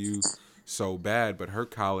HBCU so bad, but her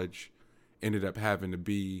college ended up having to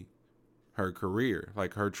be her career,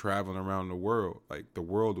 like her traveling around the world. Like the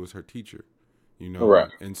world was her teacher. You know, right.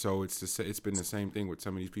 And so it's been the same thing with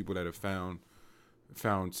some of these people that have found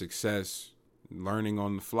success learning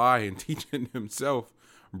on the fly and teaching himself.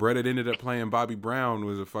 Brett had ended up playing Bobby Brown,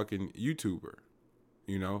 was a fucking YouTuber.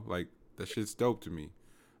 You know, like that shit's dope to me.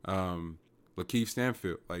 Lakeith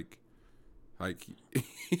Stanfield, like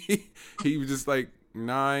he was just like,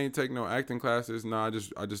 nah, I ain't take no acting classes. Nah,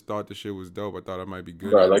 I just thought the shit was dope. I thought I might be good.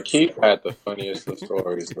 Bro, Lakeith had the funniest of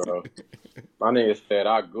stories, bro. My nigga said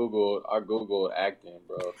I googled acting,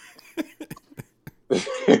 bro.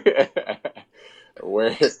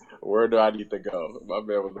 Where do I need to go? My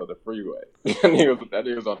man was on the freeway. that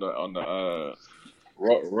nigga was on the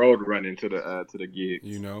road running to the gig.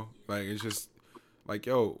 You know, like it's just like,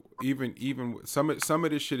 yo, even some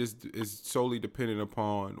of this shit is solely dependent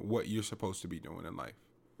upon what you're supposed to be doing in life.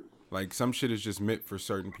 Like some shit is just meant for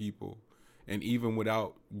certain people, and even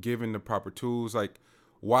without giving the proper tools, like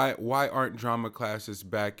why aren't drama classes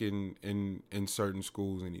back in certain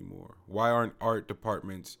schools anymore? Why aren't art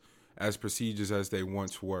departments as prestigious as they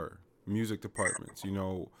once were? Music departments, you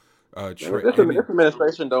know. This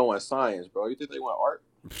administration don't want science, bro. You think they want art?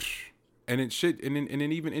 And it should, and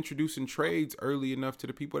then even introducing trades early enough to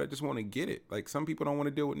the people that just want to get it. Like some people don't want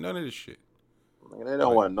to deal with none of this shit. They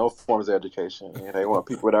don't want no forms of education. They want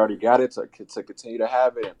people that already got it to continue to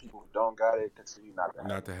have it, and people who don't got it continue not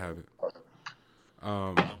to have it.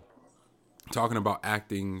 Talking about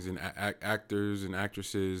actings and actors and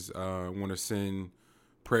actresses, want to send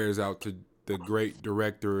prayers out to the great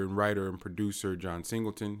director and writer and producer John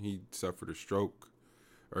Singleton. He suffered a stroke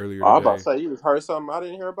earlier today. I was about to say, you just heard something I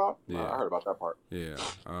didn't hear about? Yeah. No, I heard about that part. Yeah.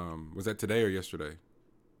 Was that today or yesterday?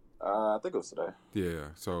 I think it was today. Yeah.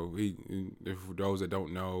 So if for those that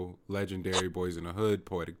don't know, legendary Boys in the Hood,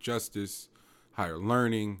 Poetic Justice, Higher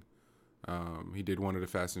Learning. He did one of the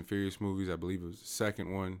Fast and Furious movies. I believe it was the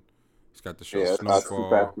second one. He's got the show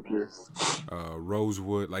Snowfall,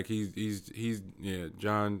 Rosewood. Like he's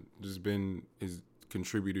John has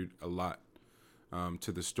contributed a lot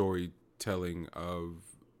to the storytelling of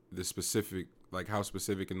the specific, like how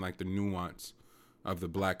specific and like the nuance of the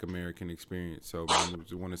Black American experience. So I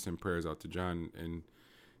want to send prayers out to John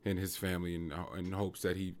and his family in hopes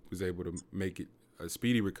that he was able to make it a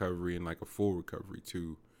speedy recovery and like a full recovery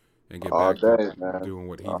too, and get back to doing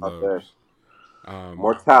what he loves.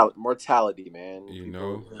 Mortality, man.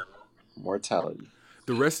 Mortality.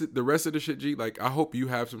 The rest of the shit, G. Like I hope you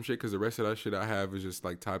have some shit because the rest of that shit I have is just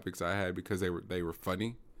like topics I had because they were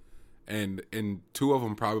funny, and two of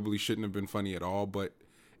them probably shouldn't have been funny at all, but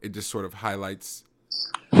it just sort of highlights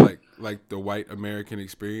like the white American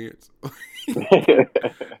experience.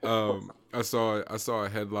 I saw a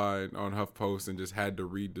headline on HuffPost and just had to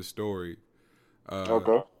read the story.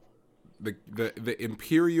 Okay.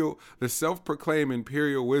 The self-proclaimed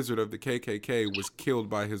imperial wizard of the KKK was killed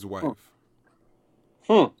by his wife.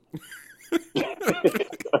 Now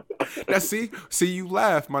see, you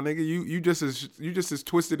laugh, my nigga. You just as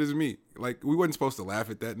twisted as me. Like we wasn't supposed to laugh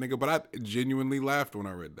at that nigga, but I genuinely laughed when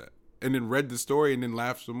I read that, and then read the story and then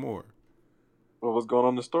laughed some more. What was going on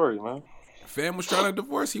in the story, man? Fam was trying to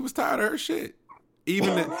divorce. He was tired of her shit.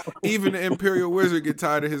 Even the imperial wizard get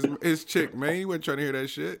tired of his chick, man. He wasn't trying to hear that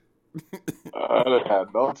shit. I didn't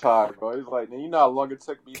have no time, bro. He's like, you know how long it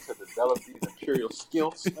took me to develop these imperial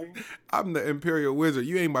skills, man? I'm the imperial wizard.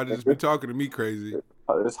 You ain't about to just be talking to me crazy.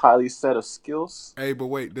 This highly set of skills. Hey, but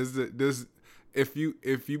wait, if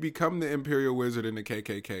you become the imperial wizard in the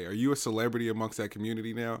KKK, are you a celebrity amongst that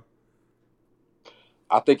community now?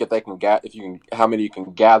 I think how many you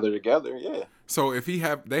can gather together, yeah. So if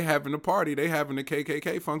they having a party, they having a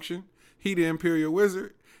KKK function. He the imperial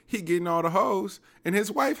wizard. He getting all the hoes, and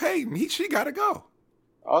his wife hating. She gotta go.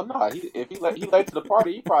 Oh no! If he late to the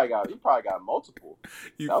party, he probably got multiple.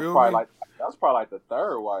 That was probably like the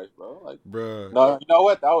third wife, bro. Like, bruh. No, you know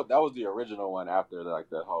what? That was the original one after like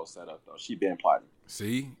the whole setup though. She been plotting.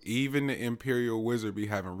 See, even the imperial wizard be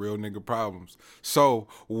having real nigga problems. So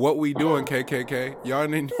what we doing, KKK?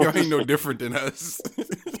 Y'all ain't no different than us.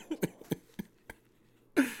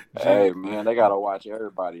 Hey man, they gotta watch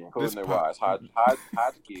everybody, including their wives. Hide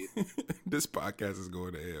the kids. This podcast is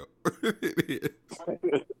going to hell. It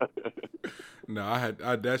is. No, I had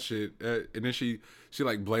that shit, and then she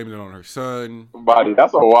like blaming it on her son. Buddy,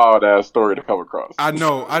 that's a wild ass story to come across. I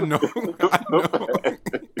know.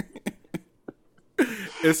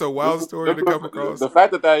 It's a wild story to come across. The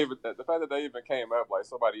fact that even came up, like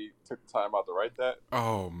somebody took the time out to write that.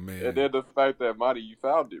 Oh man! And then the fact that Monty, you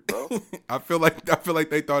found it, bro. I feel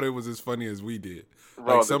like they thought it was as funny as we did.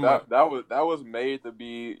 Bro, like that was made to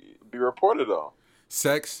be reported on.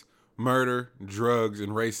 Sex, murder, drugs,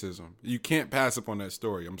 and racism. You can't pass up on that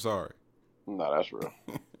story. I'm sorry. No, that's real.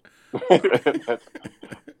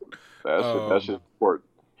 That shit's important.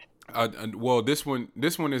 Well, this one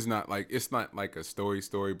is not like, it's not like a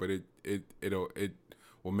story, but it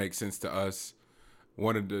will make sense to us.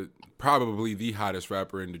 One of probably the hottest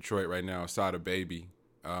rapper in Detroit right now, Sada Baby,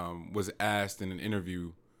 was asked in an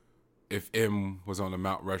interview if M was on the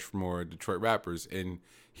Mount Rushmore of Detroit rappers, and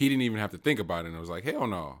he didn't even have to think about it. And I was like, hell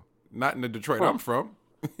no, not in the Detroit I'm from.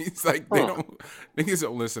 He's like, niggas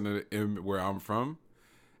don't listen to M where I'm from,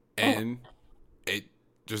 and it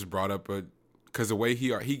just brought up because the way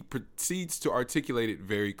he proceeds to articulate it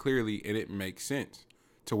very clearly, and it makes sense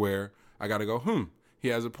to where I got to go, he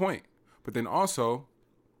has a point. But then also,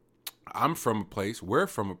 we're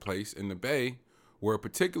from a place in the Bay where a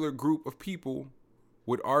particular group of people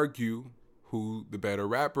would argue who the better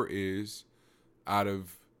rapper is out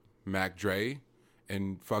of Mac Dre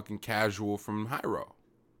and fucking Casual from Hyro.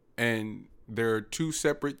 And there are two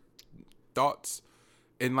separate thoughts,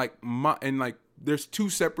 and there's two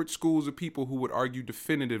separate schools of people who would argue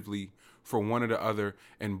definitively for one or the other,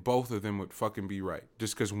 and both of them would fucking be right,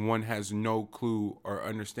 just because one has no clue or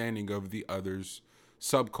understanding of the other's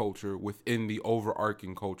subculture within the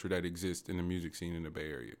overarching culture that exists in the music scene in the Bay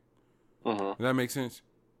Area. Mm-hmm. Does that make sense?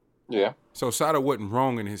 Yeah. So Sada wasn't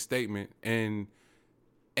wrong in his statement, and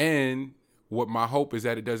what my hope is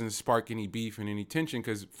that it doesn't spark any beef and any tension,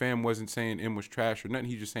 because fam wasn't saying M was trash or nothing.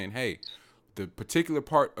 He's just saying, hey, the particular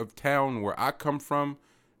part of town where I come from,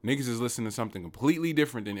 niggas is listening to something completely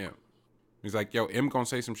different than M. He's like, yo, M gonna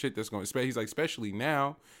say some shit that's gonna, he's like, especially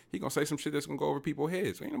now, he gonna say some shit that's gonna go over people's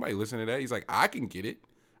heads. Ain't nobody listening to that. He's like, I can get it,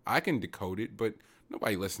 I can decode it, but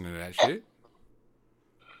nobody listening to that shit.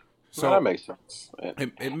 So that makes sense.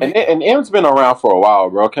 And M's been around for a while,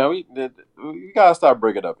 bro. We gotta stop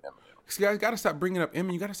bringing up M. You guys gotta stop bringing up M.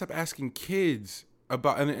 You gotta stop asking kids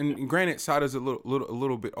about. And granted, Sada's a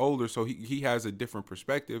little bit older, so he has a different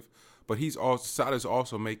perspective. But Sada's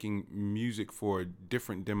also making music for a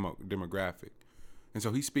different demographic, and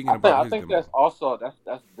so he's speaking about. I think that's also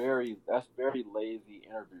that's very lazy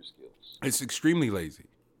interview skills. It's extremely lazy.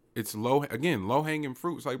 It's low hanging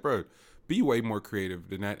fruit. It's like, bro, be way more creative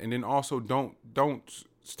than that, and then also don't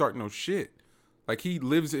start no shit. Like, he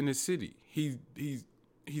lives in a city. He's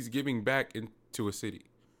giving back into a city.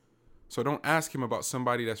 So don't ask him about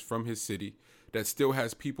somebody that's from his city that still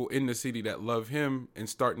has people in the city that love him and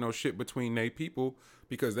start no shit between they people,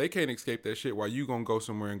 because they can't escape that shit while you gonna go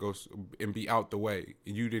somewhere and be out the way.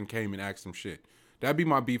 And you didn't came and ask them shit. That'd be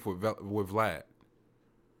my beef with Vlad.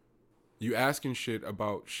 You asking shit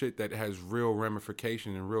about shit that has real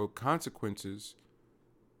ramification and real consequences,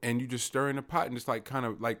 and you just stirring the pot and just like kind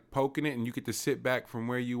of like poking it, and you get to sit back from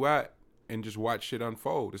where you at and just watch shit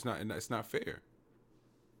unfold. It's not fair.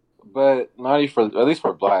 But at least for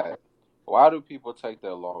Vlad, why do people take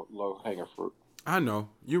that low hanging fruit? I know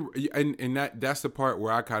and that's the part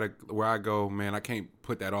where I go, man, I can't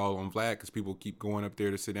put that all on Vlad, because people keep going up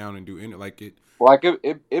there to sit down and do it like it. Like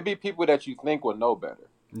it be people that you think would know better.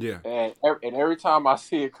 Yeah. And every time I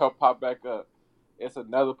see it pop back up, it's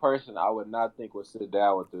another person I would not think would sit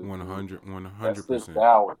down with this. 100%. Sit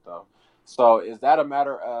down with them. So is that a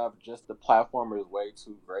matter of just the platform is way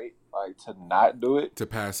too great, like to not do it, to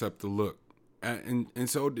pass up the look, and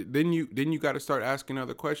so then you got to start asking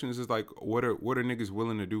other questions. Is like, what are niggas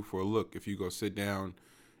willing to do for a look if you go sit down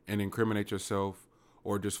and incriminate yourself,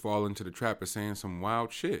 or just fall into the trap of saying some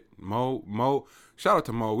wild shit? Mo, shout out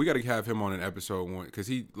to Mo. We got to have him on an episode one, because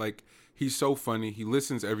he's so funny. He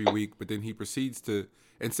listens every week, but then he proceeds to,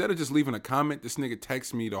 instead of just leaving a comment, this nigga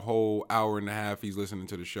texts me the whole hour and a half he's listening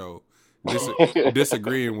to the show,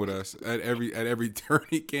 disagreeing with us at every turn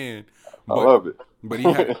he can. But, I love it. But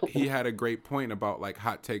he had a great point about like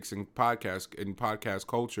hot takes and podcast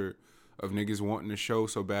culture of niggas wanting a show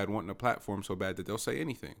so bad, wanting a platform so bad that they'll say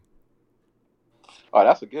anything. Oh,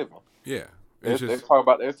 that's a good one. Yeah, they talk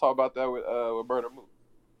about that with Murder Mook.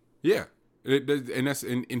 Yeah,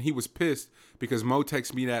 and he was pissed because Mo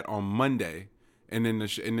texted me that on Monday, and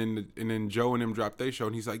then Joe and them dropped their show,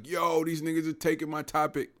 and he's like, "Yo, these niggas are taking my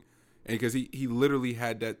topic." And because he literally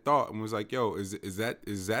had that thought and was like, yo, is that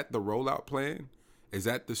the rollout plan? Is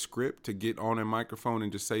that the script, to get on a microphone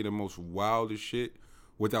and just say the most wildest shit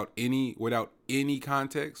without any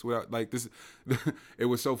context, without like this? It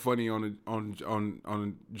was so funny on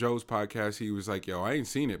Joe's podcast. He was like, yo, I ain't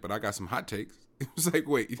seen it, but I got some hot takes. It was like,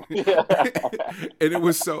 wait. And it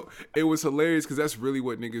was hilarious, because that's really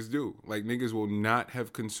what niggas do. Like, niggas will not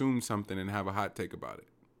have consumed something and have a hot take about it.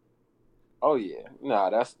 Oh yeah, nah,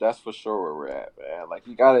 that's for sure where we're at, man. Like,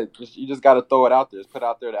 you just gotta throw it out there, just put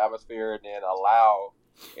out there the atmosphere, and then allow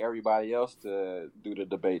everybody else to do the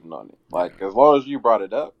debating on it. Like, as long as you brought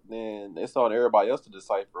it up, then it's on everybody else to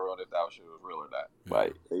decipher on if that shit was real or not.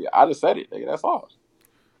 Yeah. Like, I just said it, nigga, that's all.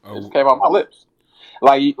 It just came out my lips.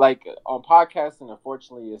 Like on podcasting,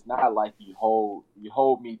 unfortunately, it's not like you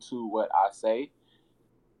hold me to what I say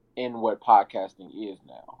in what podcasting is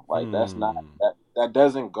now. Like, that's not that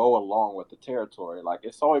doesn't go along with the territory. Like,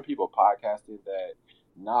 it's so many people podcasting that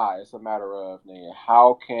it's a matter of, man,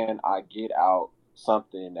 how can I get out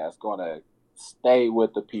something that's gonna stay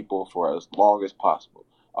with the people for as long as possible?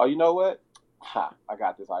 Oh, you know what? I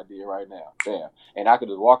got this idea right now. Damn. And I could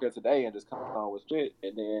just walk in today and just come on with shit,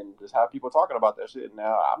 and then just have people talking about that shit.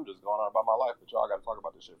 Now I'm just going on about my life, but y'all got to talk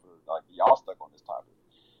about this shit for, like, y'all stuck on this topic.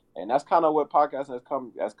 And that's kind of what podcasting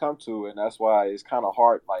has come to, and that's why it's kind of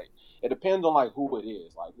hard. Like, it depends on like who it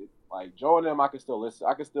is. Like Joe and them, I can still listen.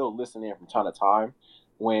 I can still listen in from time to time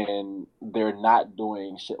when they're not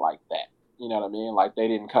doing shit like that. You know what I mean? Like, they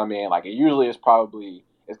didn't come in. Like, usually it's gonna be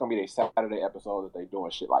their Saturday episode that they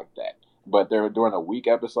doing shit like that. But they're during the week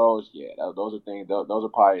episodes. Yeah, those are things. Those are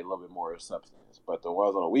probably a little bit more substance. But the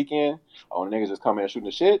ones on the weekend, when niggas just come in and shooting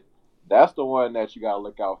the shit, That's the one that you gotta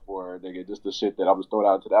look out for, nigga. Just the shit that I'm just throwing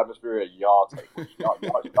out into the atmosphere, and y'all take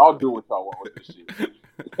what y'all do what y'all want with this shit.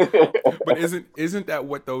 But isn't that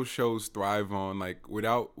what those shows thrive on? Like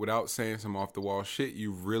without saying some off the wall shit,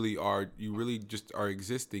 you really just are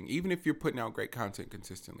existing, even if you're putting out great content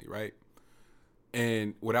consistently, right?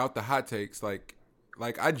 And without the hot takes, like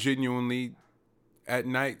I genuinely at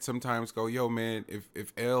night sometimes go, yo man,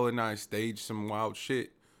 if L and I stage some wild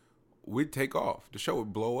shit, we'd take off. The show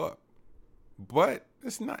would blow up. But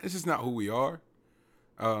it's just not who we are.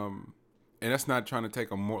 And that's not trying to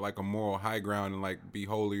take a moral high ground and like be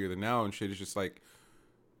holier than thou and shit. It's just like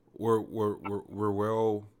we're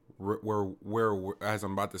as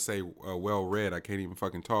I'm about to say well read. I can't even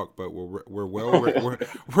fucking talk, but we're well read.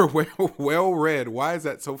 we're well read. Why is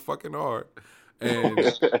that so fucking hard?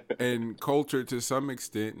 And culture to some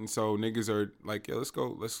extent, and so niggas are like, yeah, let's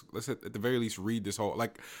at the very least read this whole,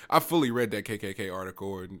 like, I fully read that KKK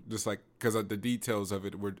article, and just like, because the details of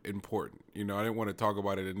it were important, you know, I didn't want to talk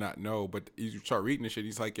about it and not know, but you start reading this shit,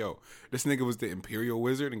 he's like, yo, this nigga was the Imperial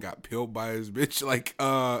Wizard and got killed by his bitch, like,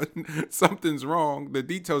 something's wrong. The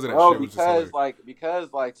details of that shit was just because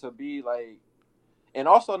to be like, and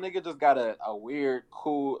also nigga just got a weird,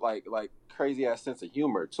 cool, like crazy ass sense of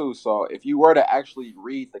humor too. So if you were to actually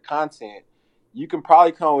read the content, you can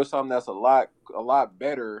probably come up with something that's a lot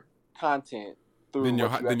better content through than your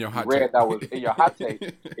hot take. That was in your hot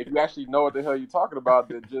take. If you actually know what the hell you're talking about,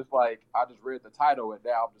 then just like I just read the title and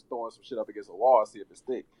now I'm just throwing some shit up against the wall and see if it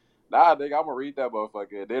sticks. Nah, nigga, I'm gonna read that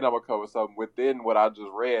motherfucker and then I'm gonna come with something within what I just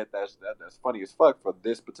read that's funny as fuck for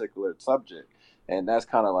this particular subject. And that's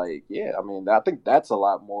kind of like, yeah, I mean, I think that's a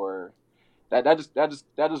lot more. That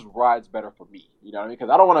just rides better for me. You know what I mean? Because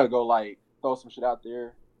I don't want to go like throw some shit out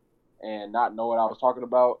there and not know what I was talking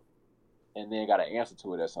about, and then got an answer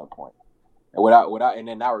to it at some point, and without and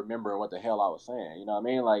then not remembering what the hell I was saying. You know what I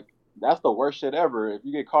mean? Like that's the worst shit ever. If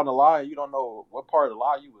you get caught in a lie and you don't know what part of the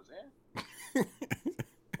lie you was in.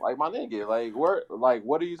 Like my nigga,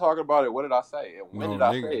 what are you talking about? It. What did I say? And when did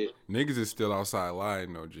I say it? Niggas is still outside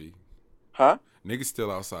lying, though, G. Huh? Niggas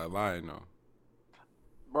still outside lying, though.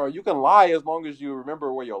 Bro, you can lie as long as you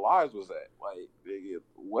remember where your lies was at. Like, nigga,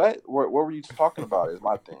 what were you talking about? Is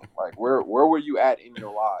my thing. Like, where were you at in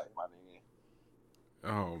your lie, my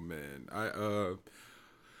nigga? Oh man,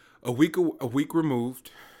 a week removed.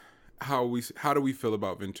 How do we feel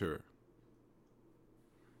about Ventura?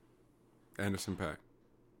 Anderson .Paak.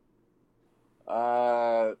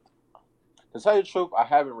 To tell you the truth, I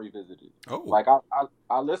haven't revisited. Oh, like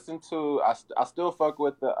I listened to. I still fuck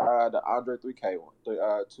with the Andre 3K one.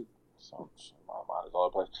 My mind is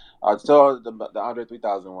all over the place. Still the Andre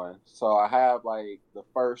 3000 one. So I have like the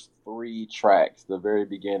first 3 tracks, the very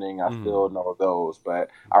beginning. I still know those, but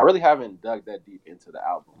I really haven't dug that deep into the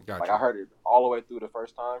album. Gotcha. Like I heard it all the way through the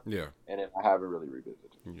first time. Yeah, and then I haven't really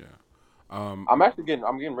revisited. Yeah. I'm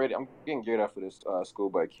getting ready. I'm getting geared up for this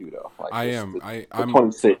Schoolboy Q though. Like I'm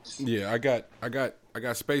 26. Yeah, I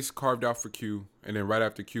got space carved out for Q, and then right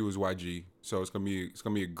after Q is YG. So it's gonna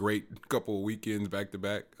be a great couple of weekends back to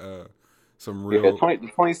back. Some real. Yeah,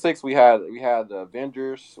 26. We had the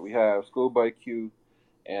Avengers. We have Schoolboy Q,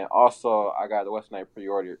 and also I got the West Night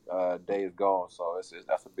pre-order. Days Gone. So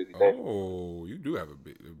that's a busy day. Oh, you do have a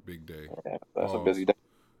big day. Yeah, that's a busy day.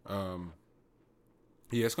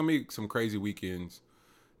 Yeah, it's gonna be some crazy weekends.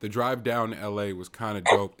 The drive down to LA was kind of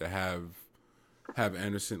dope to have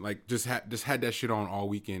Anderson, like just had that shit on all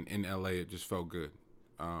weekend in LA. It just felt good.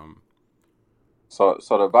 So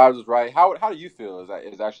the vibes is right. How do you feel?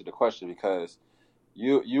 Is actually the question, because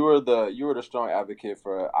you were the strong advocate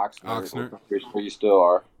for Oxnard. Where you still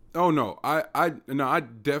are. Oh no, I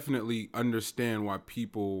definitely understand why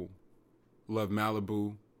people love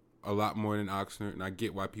Malibu a lot more than Oxnard, and I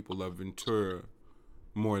get why people love Ventura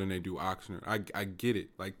more than they do Oxnard. I get it.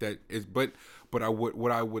 Like that is, but what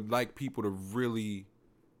I would like people to really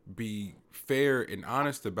be fair and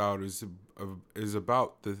honest about is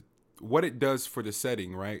about what it does for the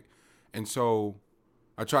setting, right? And so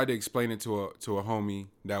I tried to explain it to a homie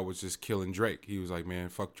that was just killing Drake. He was like, "Man,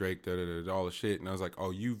 fuck Drake, all the shit." And I was like,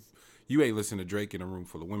 "Oh, you ain't listened to Drake in a room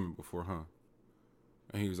full of women before, huh?"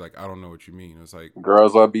 And he was like, "I don't know what you mean." I was like,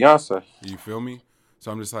 "Girls love Beyonce." You feel me?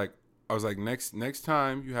 So I'm just like, I was like, next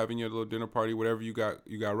time you having your little dinner party, whatever you got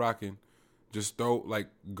rocking, just go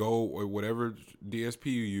or whatever DSP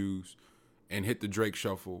you use and hit the Drake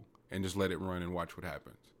shuffle and just let it run and watch what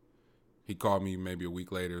happens. He called me maybe a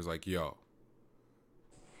week later. It was like, yo,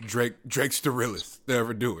 Drake's the realest to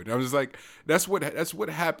ever do it. And I was just like, that's what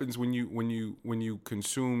happens when you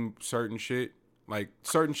consume certain shit, like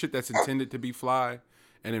certain shit that's intended to be fly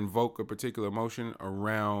and invoke a particular emotion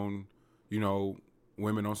around,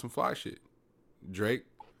 women on some fly shit. Drake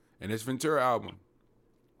and his Ventura album.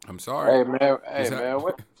 I'm sorry. Hey man,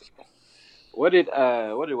 what did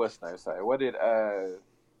what's name say? What did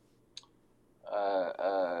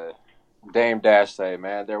Dame Dash say,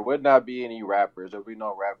 man? There would not be any rappers. There would be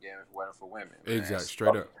no rap game if it wasn't for women. Man. Exactly.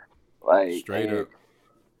 Straight up. Like straight up.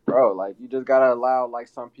 Bro, like you just gotta allow like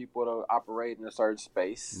some people to operate in a certain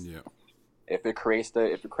space. Yeah. If it creates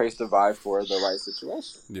the vibe for the right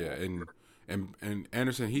situation. Yeah, and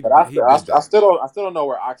Anderson, But I still don't know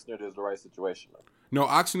where Oxnard is the right situation. Though. No,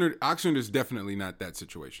 Oxnard is definitely not that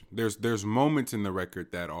situation. There's moments in the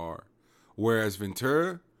record that are, whereas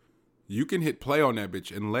Ventura, you can hit play on that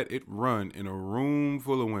bitch and let it run in a room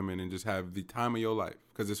full of women and just have the time of your life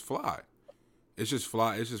because it's fly. It's just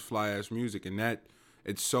fly ass music, and that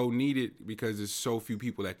it's so needed because there's so few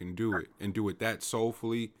people that can do it and do it that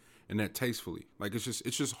soulfully and that tastefully. Like it's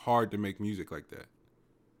just hard to make music like that.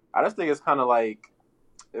 I just think it's kind of like,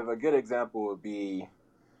 if a good example would be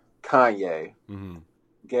Kanye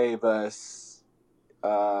gave us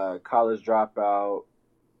College Dropout,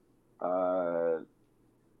 what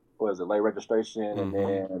was it, Late Registration, and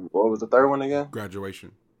then what was the third one again?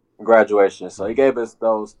 Graduation. So he gave us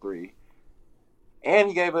those three. And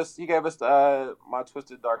he gave us My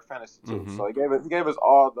Twisted Dark Fantasy too. So he gave us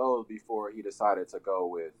all those before he decided to go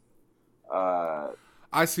with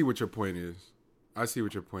I see what your point is.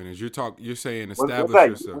 You're saying establish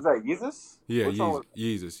yourself. Was that Yeezus? Yeah,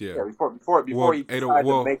 Yeezus, yeah. Yeah, before he decided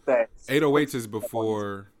to make that. 808s is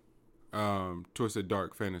before Twisted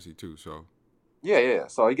Dark Fantasy too, so. Yeah.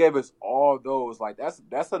 So he gave us all those. Like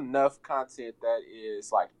that's enough content that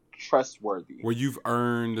is like trustworthy. Where you've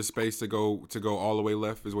earned the space to go all the way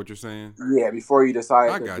left is what you're saying? Yeah, before you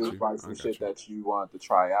decide to do some shit you. that you want to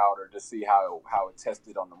try out or to see how it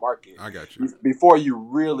tested on the market. I got you. Before you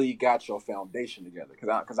really got your foundation together,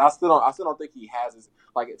 because I still don't think he has this.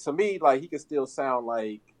 Like to me, like he could still sound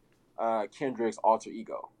like Kendrick's alter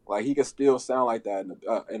ego. Like he could still sound like that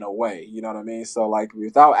in a way. You know what I mean? So like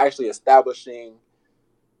without actually establishing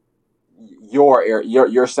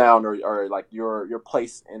your sound or like your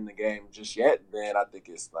place in the game just yet, then I think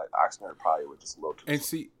it's like Oxnard probably would just a little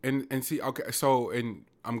too. And see, okay, so and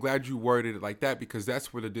I'm glad you worded it like that because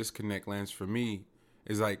that's where the disconnect lands for me.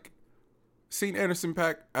 Is like seen Anderson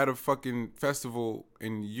 .Paak at a fucking festival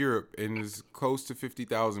in Europe and there's close to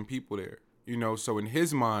 50,000 people there. You know, so in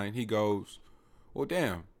his mind he goes, well,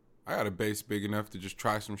 damn, I got a base big enough to just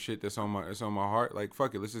try some shit that's on my heart. Like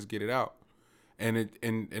fuck it, let's just get it out. And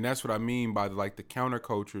that's what I mean by the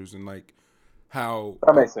countercultures and like how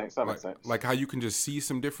that makes sense. Like how you can just see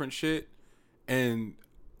some different shit, and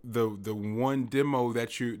the one demo that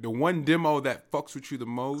fucks with you the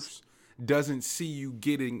most doesn't see you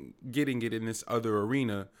getting it in this other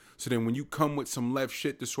arena. So then when you come with some left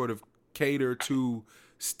shit to sort of cater to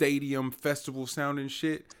stadium festival sounding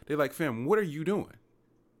shit, they're like, fam, what are you doing?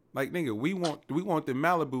 Like nigga, we want the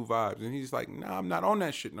Malibu vibes, and he's like, nah, I'm not on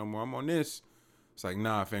that shit no more. I'm on this. It's like,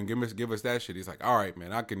 nah, fam, give us that shit. He's like, all right,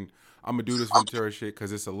 man, I'm gonna do this Ventura shit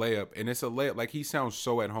because it's a layup, and it's a layup. Like he sounds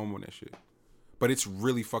so at home on that shit, but it's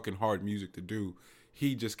really fucking hard music to do.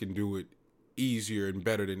 He just can do it easier and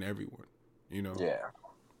better than everyone, you know. Yeah,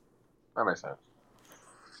 that makes sense.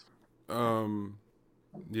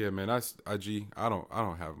 Yeah, man, I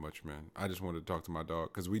don't have much, man. I just wanted to talk to my dog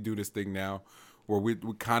because we do this thing now where we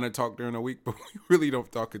kind of talk during the week, but we really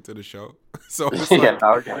don't talk into the show. So it's like,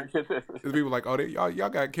 people like, oh, y'all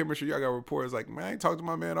got chemistry, y'all got rapport. It's like, man, I ain't talked to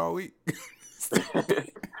my man all week.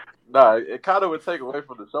 Nah, it kind of would take away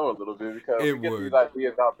from the show a little bit because it we get would. these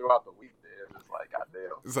ideas out throughout the week. Then it's like,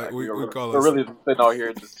 goddamn. It's like we call we're really sitting out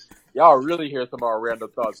here just y'all really hear some of our random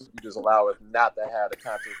thoughts. You just allow us not to have the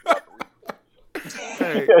content throughout the week.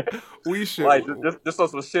 Hey, we should like just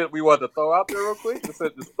some shit we want to throw out there real quick. Just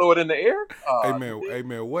throw it in the air. Hey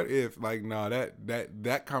man, what if like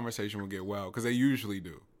that conversation will get wild because they usually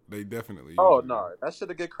do. They definitely. Oh no, that shit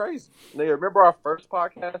will get crazy. Nigga, remember our first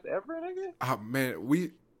podcast ever, nigga?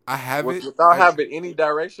 Man, I have it without having any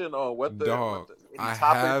direction on what the any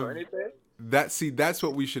topics or anything. That's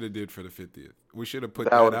what we should have did for the 50th. We should have put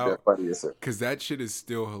that out because that shit is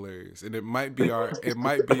still hilarious, and it might be our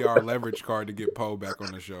leverage card to get Poe back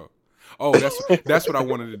on the show. Oh, that's what I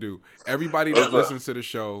wanted to do. Everybody that listens to the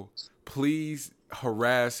show, please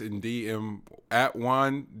harass and DM at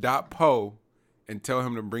Juan.Poe and tell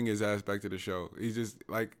him to bring his ass back to the show. He's just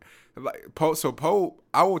like Poe. So Poe,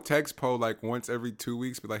 I will text Poe like once every 2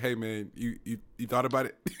 weeks, be like, hey man, you thought about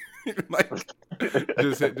it? Like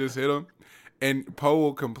just hit him. And Poe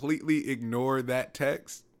will completely ignore that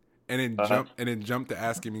text and then jump to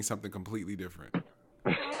asking me something completely different.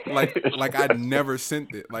 Like I never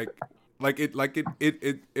sent it. Like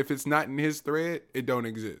If it's not in his thread, it don't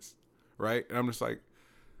exist, right? And I'm just like,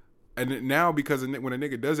 and now because when a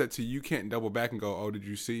nigga does that to you, you can't double back and go, "Oh, did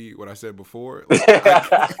you see what I said before?"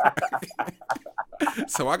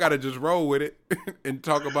 So I gotta just roll with it and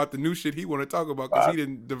talk about the new shit he want to talk about because he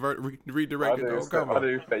didn't redirect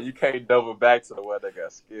it. You can't double back to the one that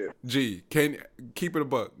got skipped. Gee, keep it a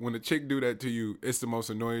buck. When a chick do that to you, it's the most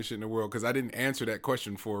annoying shit in the world because I didn't answer that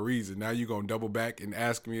question for a reason. Now you gonna double back and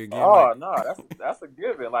ask me again? Oh no, that's a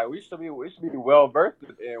given. Like we should be well versed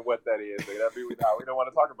in what that is. Like, we don't want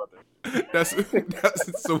to talk about that.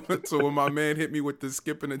 So when my man hit me with the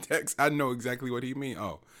skipping the text, I know exactly what he mean.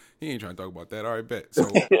 Oh. He ain't trying to talk about that. All right, bet. So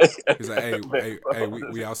he's like, hey,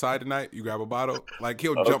 we outside tonight? You grab a bottle? Like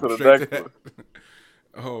he'll jump straight to that.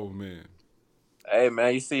 Oh man. Hey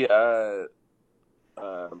man, you see, LeBron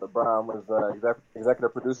was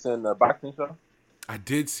executive producing the boxing show. I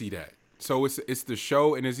did see that. So it's the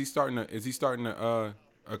show, and is he starting a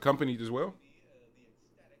company as well?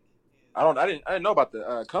 I didn't know about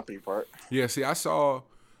the company part. Yeah. See, I saw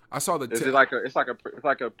the. Is it like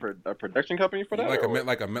a production company for that?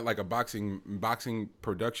 Like a boxing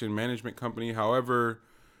production management company. However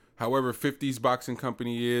 50's boxing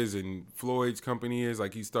company is and Floyd's company is,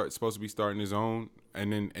 like he's supposed to be starting his own.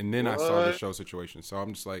 And then I saw the show situation. So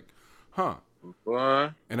I'm just like, huh.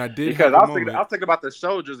 What? And I did because I was thinking about the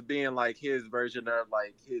show just being like his version of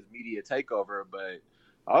like his media takeover, but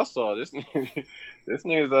also this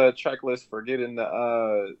nigga's checklist for getting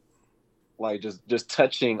the like just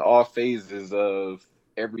touching all phases of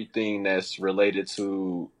everything that's related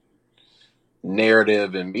to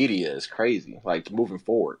narrative and media is crazy. Like moving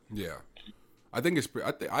forward. Yeah, I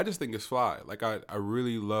just think it's fly. Like I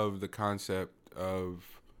really love the concept of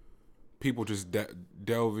people just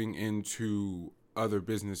delving into other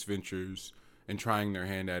business ventures and trying their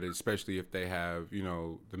hand at it, especially if they have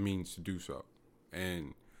the means to do so,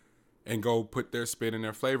 and go put their spin and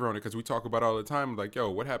their flavor on it. Because we talk about it all the time, like,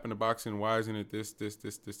 yo, what happened to boxing? Why isn't it this?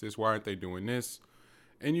 Why aren't they doing this?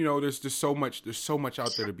 And there's just so much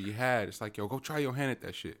out there to be had. It's like, yo, go try your hand at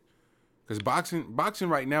that shit. Because boxing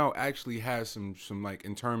right now actually has some like,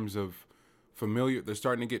 in terms of they're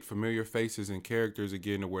starting to get familiar faces and characters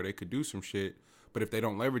again to where they could do some shit. But if they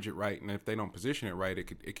don't leverage it right and if they don't position it right,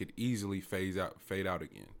 it could easily fade out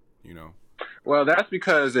again. Well, that's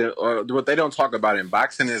because what they don't talk about in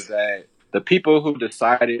boxing is that the people who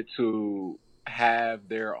decided to have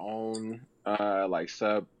their own like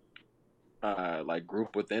sub like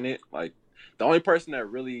group within it, like the only person that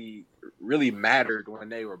really mattered when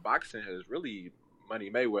they were boxing is really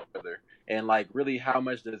Money Mayweather. And like, really, how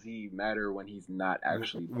much does he matter when he's not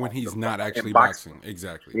actually boxing?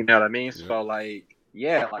 Exactly. You know what I mean? Yeah. So like,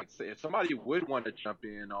 yeah, like if somebody would want to jump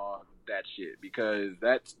in on that shit, because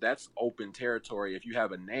that's open territory if you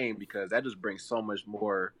have a name, because that just brings so much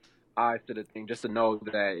more eyes to the thing. Just to know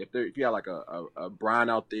that if you have like a Brian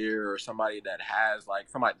out there or somebody that has like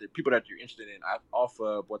the people that you're interested in off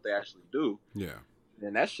of what they actually do, yeah,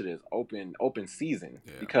 then that shit is open season.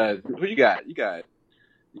 Yeah. Because who you got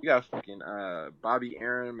fucking Bobby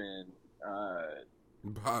Arum and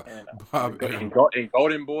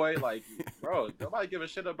Golden Boy. Like, bro, nobody give a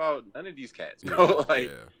shit about none of these cats. Bro. Yeah, yeah.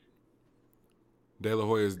 De La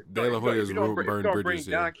Hoya's burned bridges. Bring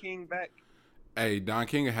Don King back. Hey, Don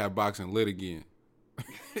King will have boxing lit again.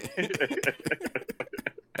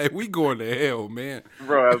 Hey, we going to hell, man.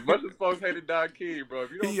 Bro, as much as folks hated Don King, bro,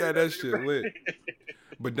 if you don't he had that shit lit.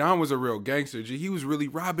 But Don was a real gangster. He was really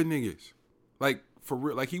robbing niggas. Like, for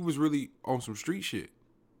real. Like, he was really on some street shit.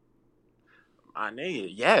 My nigga,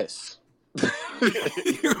 yes.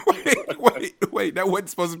 wait. That wasn't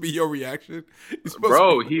supposed to be your reaction?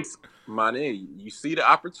 Bro, he's my nigga. You see the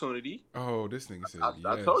opportunity. Oh, this nigga said yes.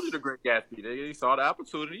 I told you the Great Gatsby. He saw the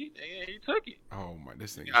opportunity and he took it. Oh my,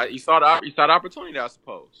 this nigga. He saw the opportunity, I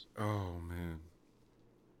suppose. Oh man.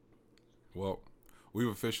 Well, we've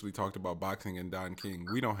officially talked about boxing and Don King.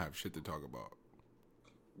 We don't have shit to talk about.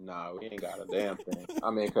 Nah, we ain't got a damn thing. I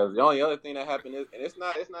mean, because the only other thing that happened is, and it's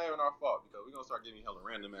not even our fault, because we're gonna start getting hella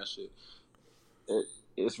random ass shit.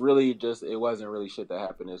 It's really just, it wasn't really shit that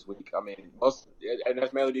happened this week. I mean, and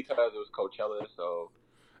that's mainly because it was Coachella. So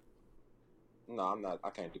no, I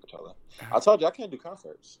can't do Coachella. I told you I can't do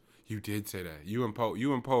concerts. You did say that. You and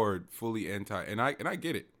Poe are fully anti, and I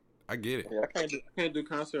get it. I get it. Yeah, I can't do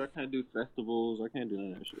concerts. I can't do festivals. I can't do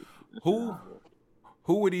none of that shit.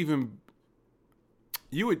 Who would even?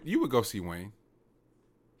 You would go see Wayne.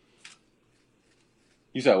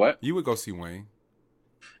 You said what? You would go see Wayne.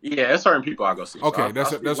 Yeah, there's certain people I go see. Okay,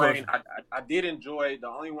 so that's Wayne. I did enjoy. The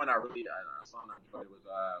only one I saw not enjoy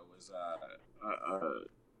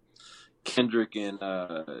Kendrick and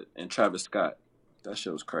Travis Scott. That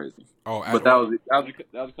shit was crazy. Oh, but that was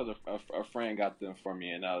because a friend got them for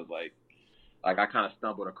me, and I was like I kind of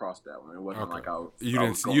stumbled across that one. It wasn't okay. like I was. You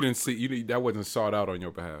didn't see that wasn't sought out on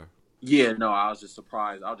your behalf. Yeah, no, I was just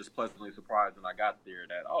surprised. I was just pleasantly surprised when I got there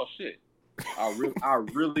that shit. I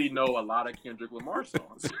really know a lot of Kendrick Lamar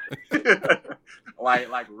songs.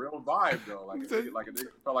 like real vibe though. Like it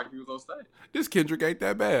felt like he was on stage. This Kendrick ain't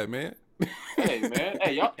that bad, man. Hey man,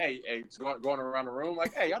 hey y'all, hey, going around the room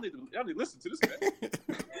like, hey, y'all need to listen to this guy.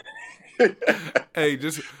 Hey,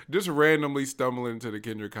 just randomly stumbling into the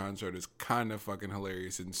Kendrick concert is kind of fucking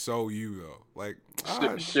hilarious, and so you though, like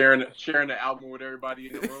sharing the album with everybody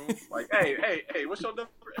in the room. Like, hey, what's your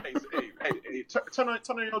number? Hey, turn on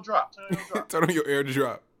your drop. Turn on your air to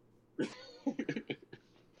drop.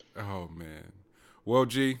 Oh man, well,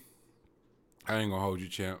 G, I ain't gonna hold you,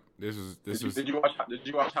 champ. Did you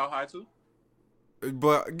watch How High too?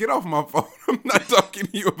 But get off my phone. I'm not talking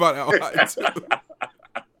to you about How High too.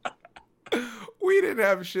 We didn't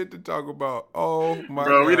have shit to talk about. Oh my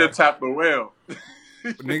god, we didn't tap the well.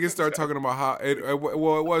 Niggas start talking about how it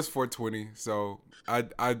was 420, so I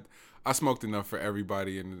smoked enough for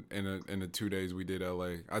everybody in the 2 days we did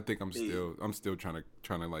LA. I think I'm still trying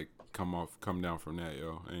to like come down from that,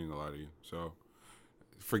 yo. I ain't gonna lie to you. So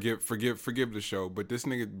forgive the show, but this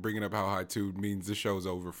nigga bringing up How High 2 means the show's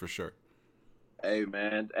over for sure. Hey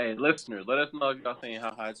man, hey listeners, let us know if y'all seen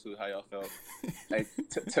How High 2, how y'all felt. Hey,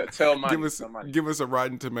 tell Monty. Give us a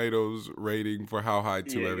Rotten Tomatoes rating for How High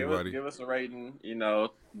 2, everybody. Give us a rating.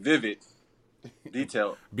 Vivid,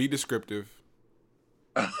 detailed. Be descriptive.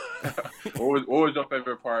 What was your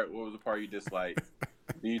favorite part? What was the part you disliked?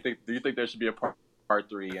 Do you think there should be a part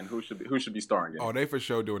 3, and who should be starring in it? Oh, they for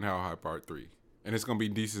sure doing How High Part 3, and it's gonna be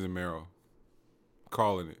Desus and Mero.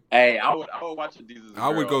 Calling it. Hey, I would watch a Desus and Mero.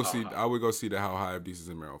 I would go see the How High of Desus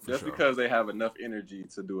and Mero for just sure. because they have enough energy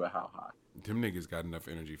to do a How High. Them niggas got enough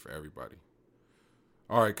energy for everybody.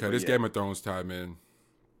 All right, cut. It's Game of Thrones time, man.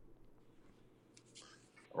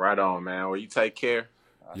 Right on, man. Well, you take care.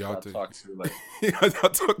 Y'all talk to you later. I'll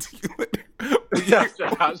talk to you later.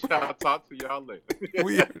 I'll talk to y'all later.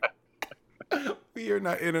 We are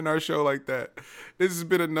not ending our show like that. This has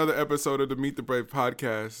been another episode of the Meet the Brave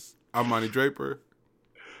podcast. I'm Monty Draper.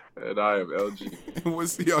 And I am LG. We'll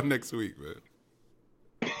see y'all next week, man.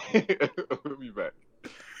 We'll be back.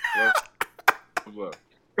 What's up?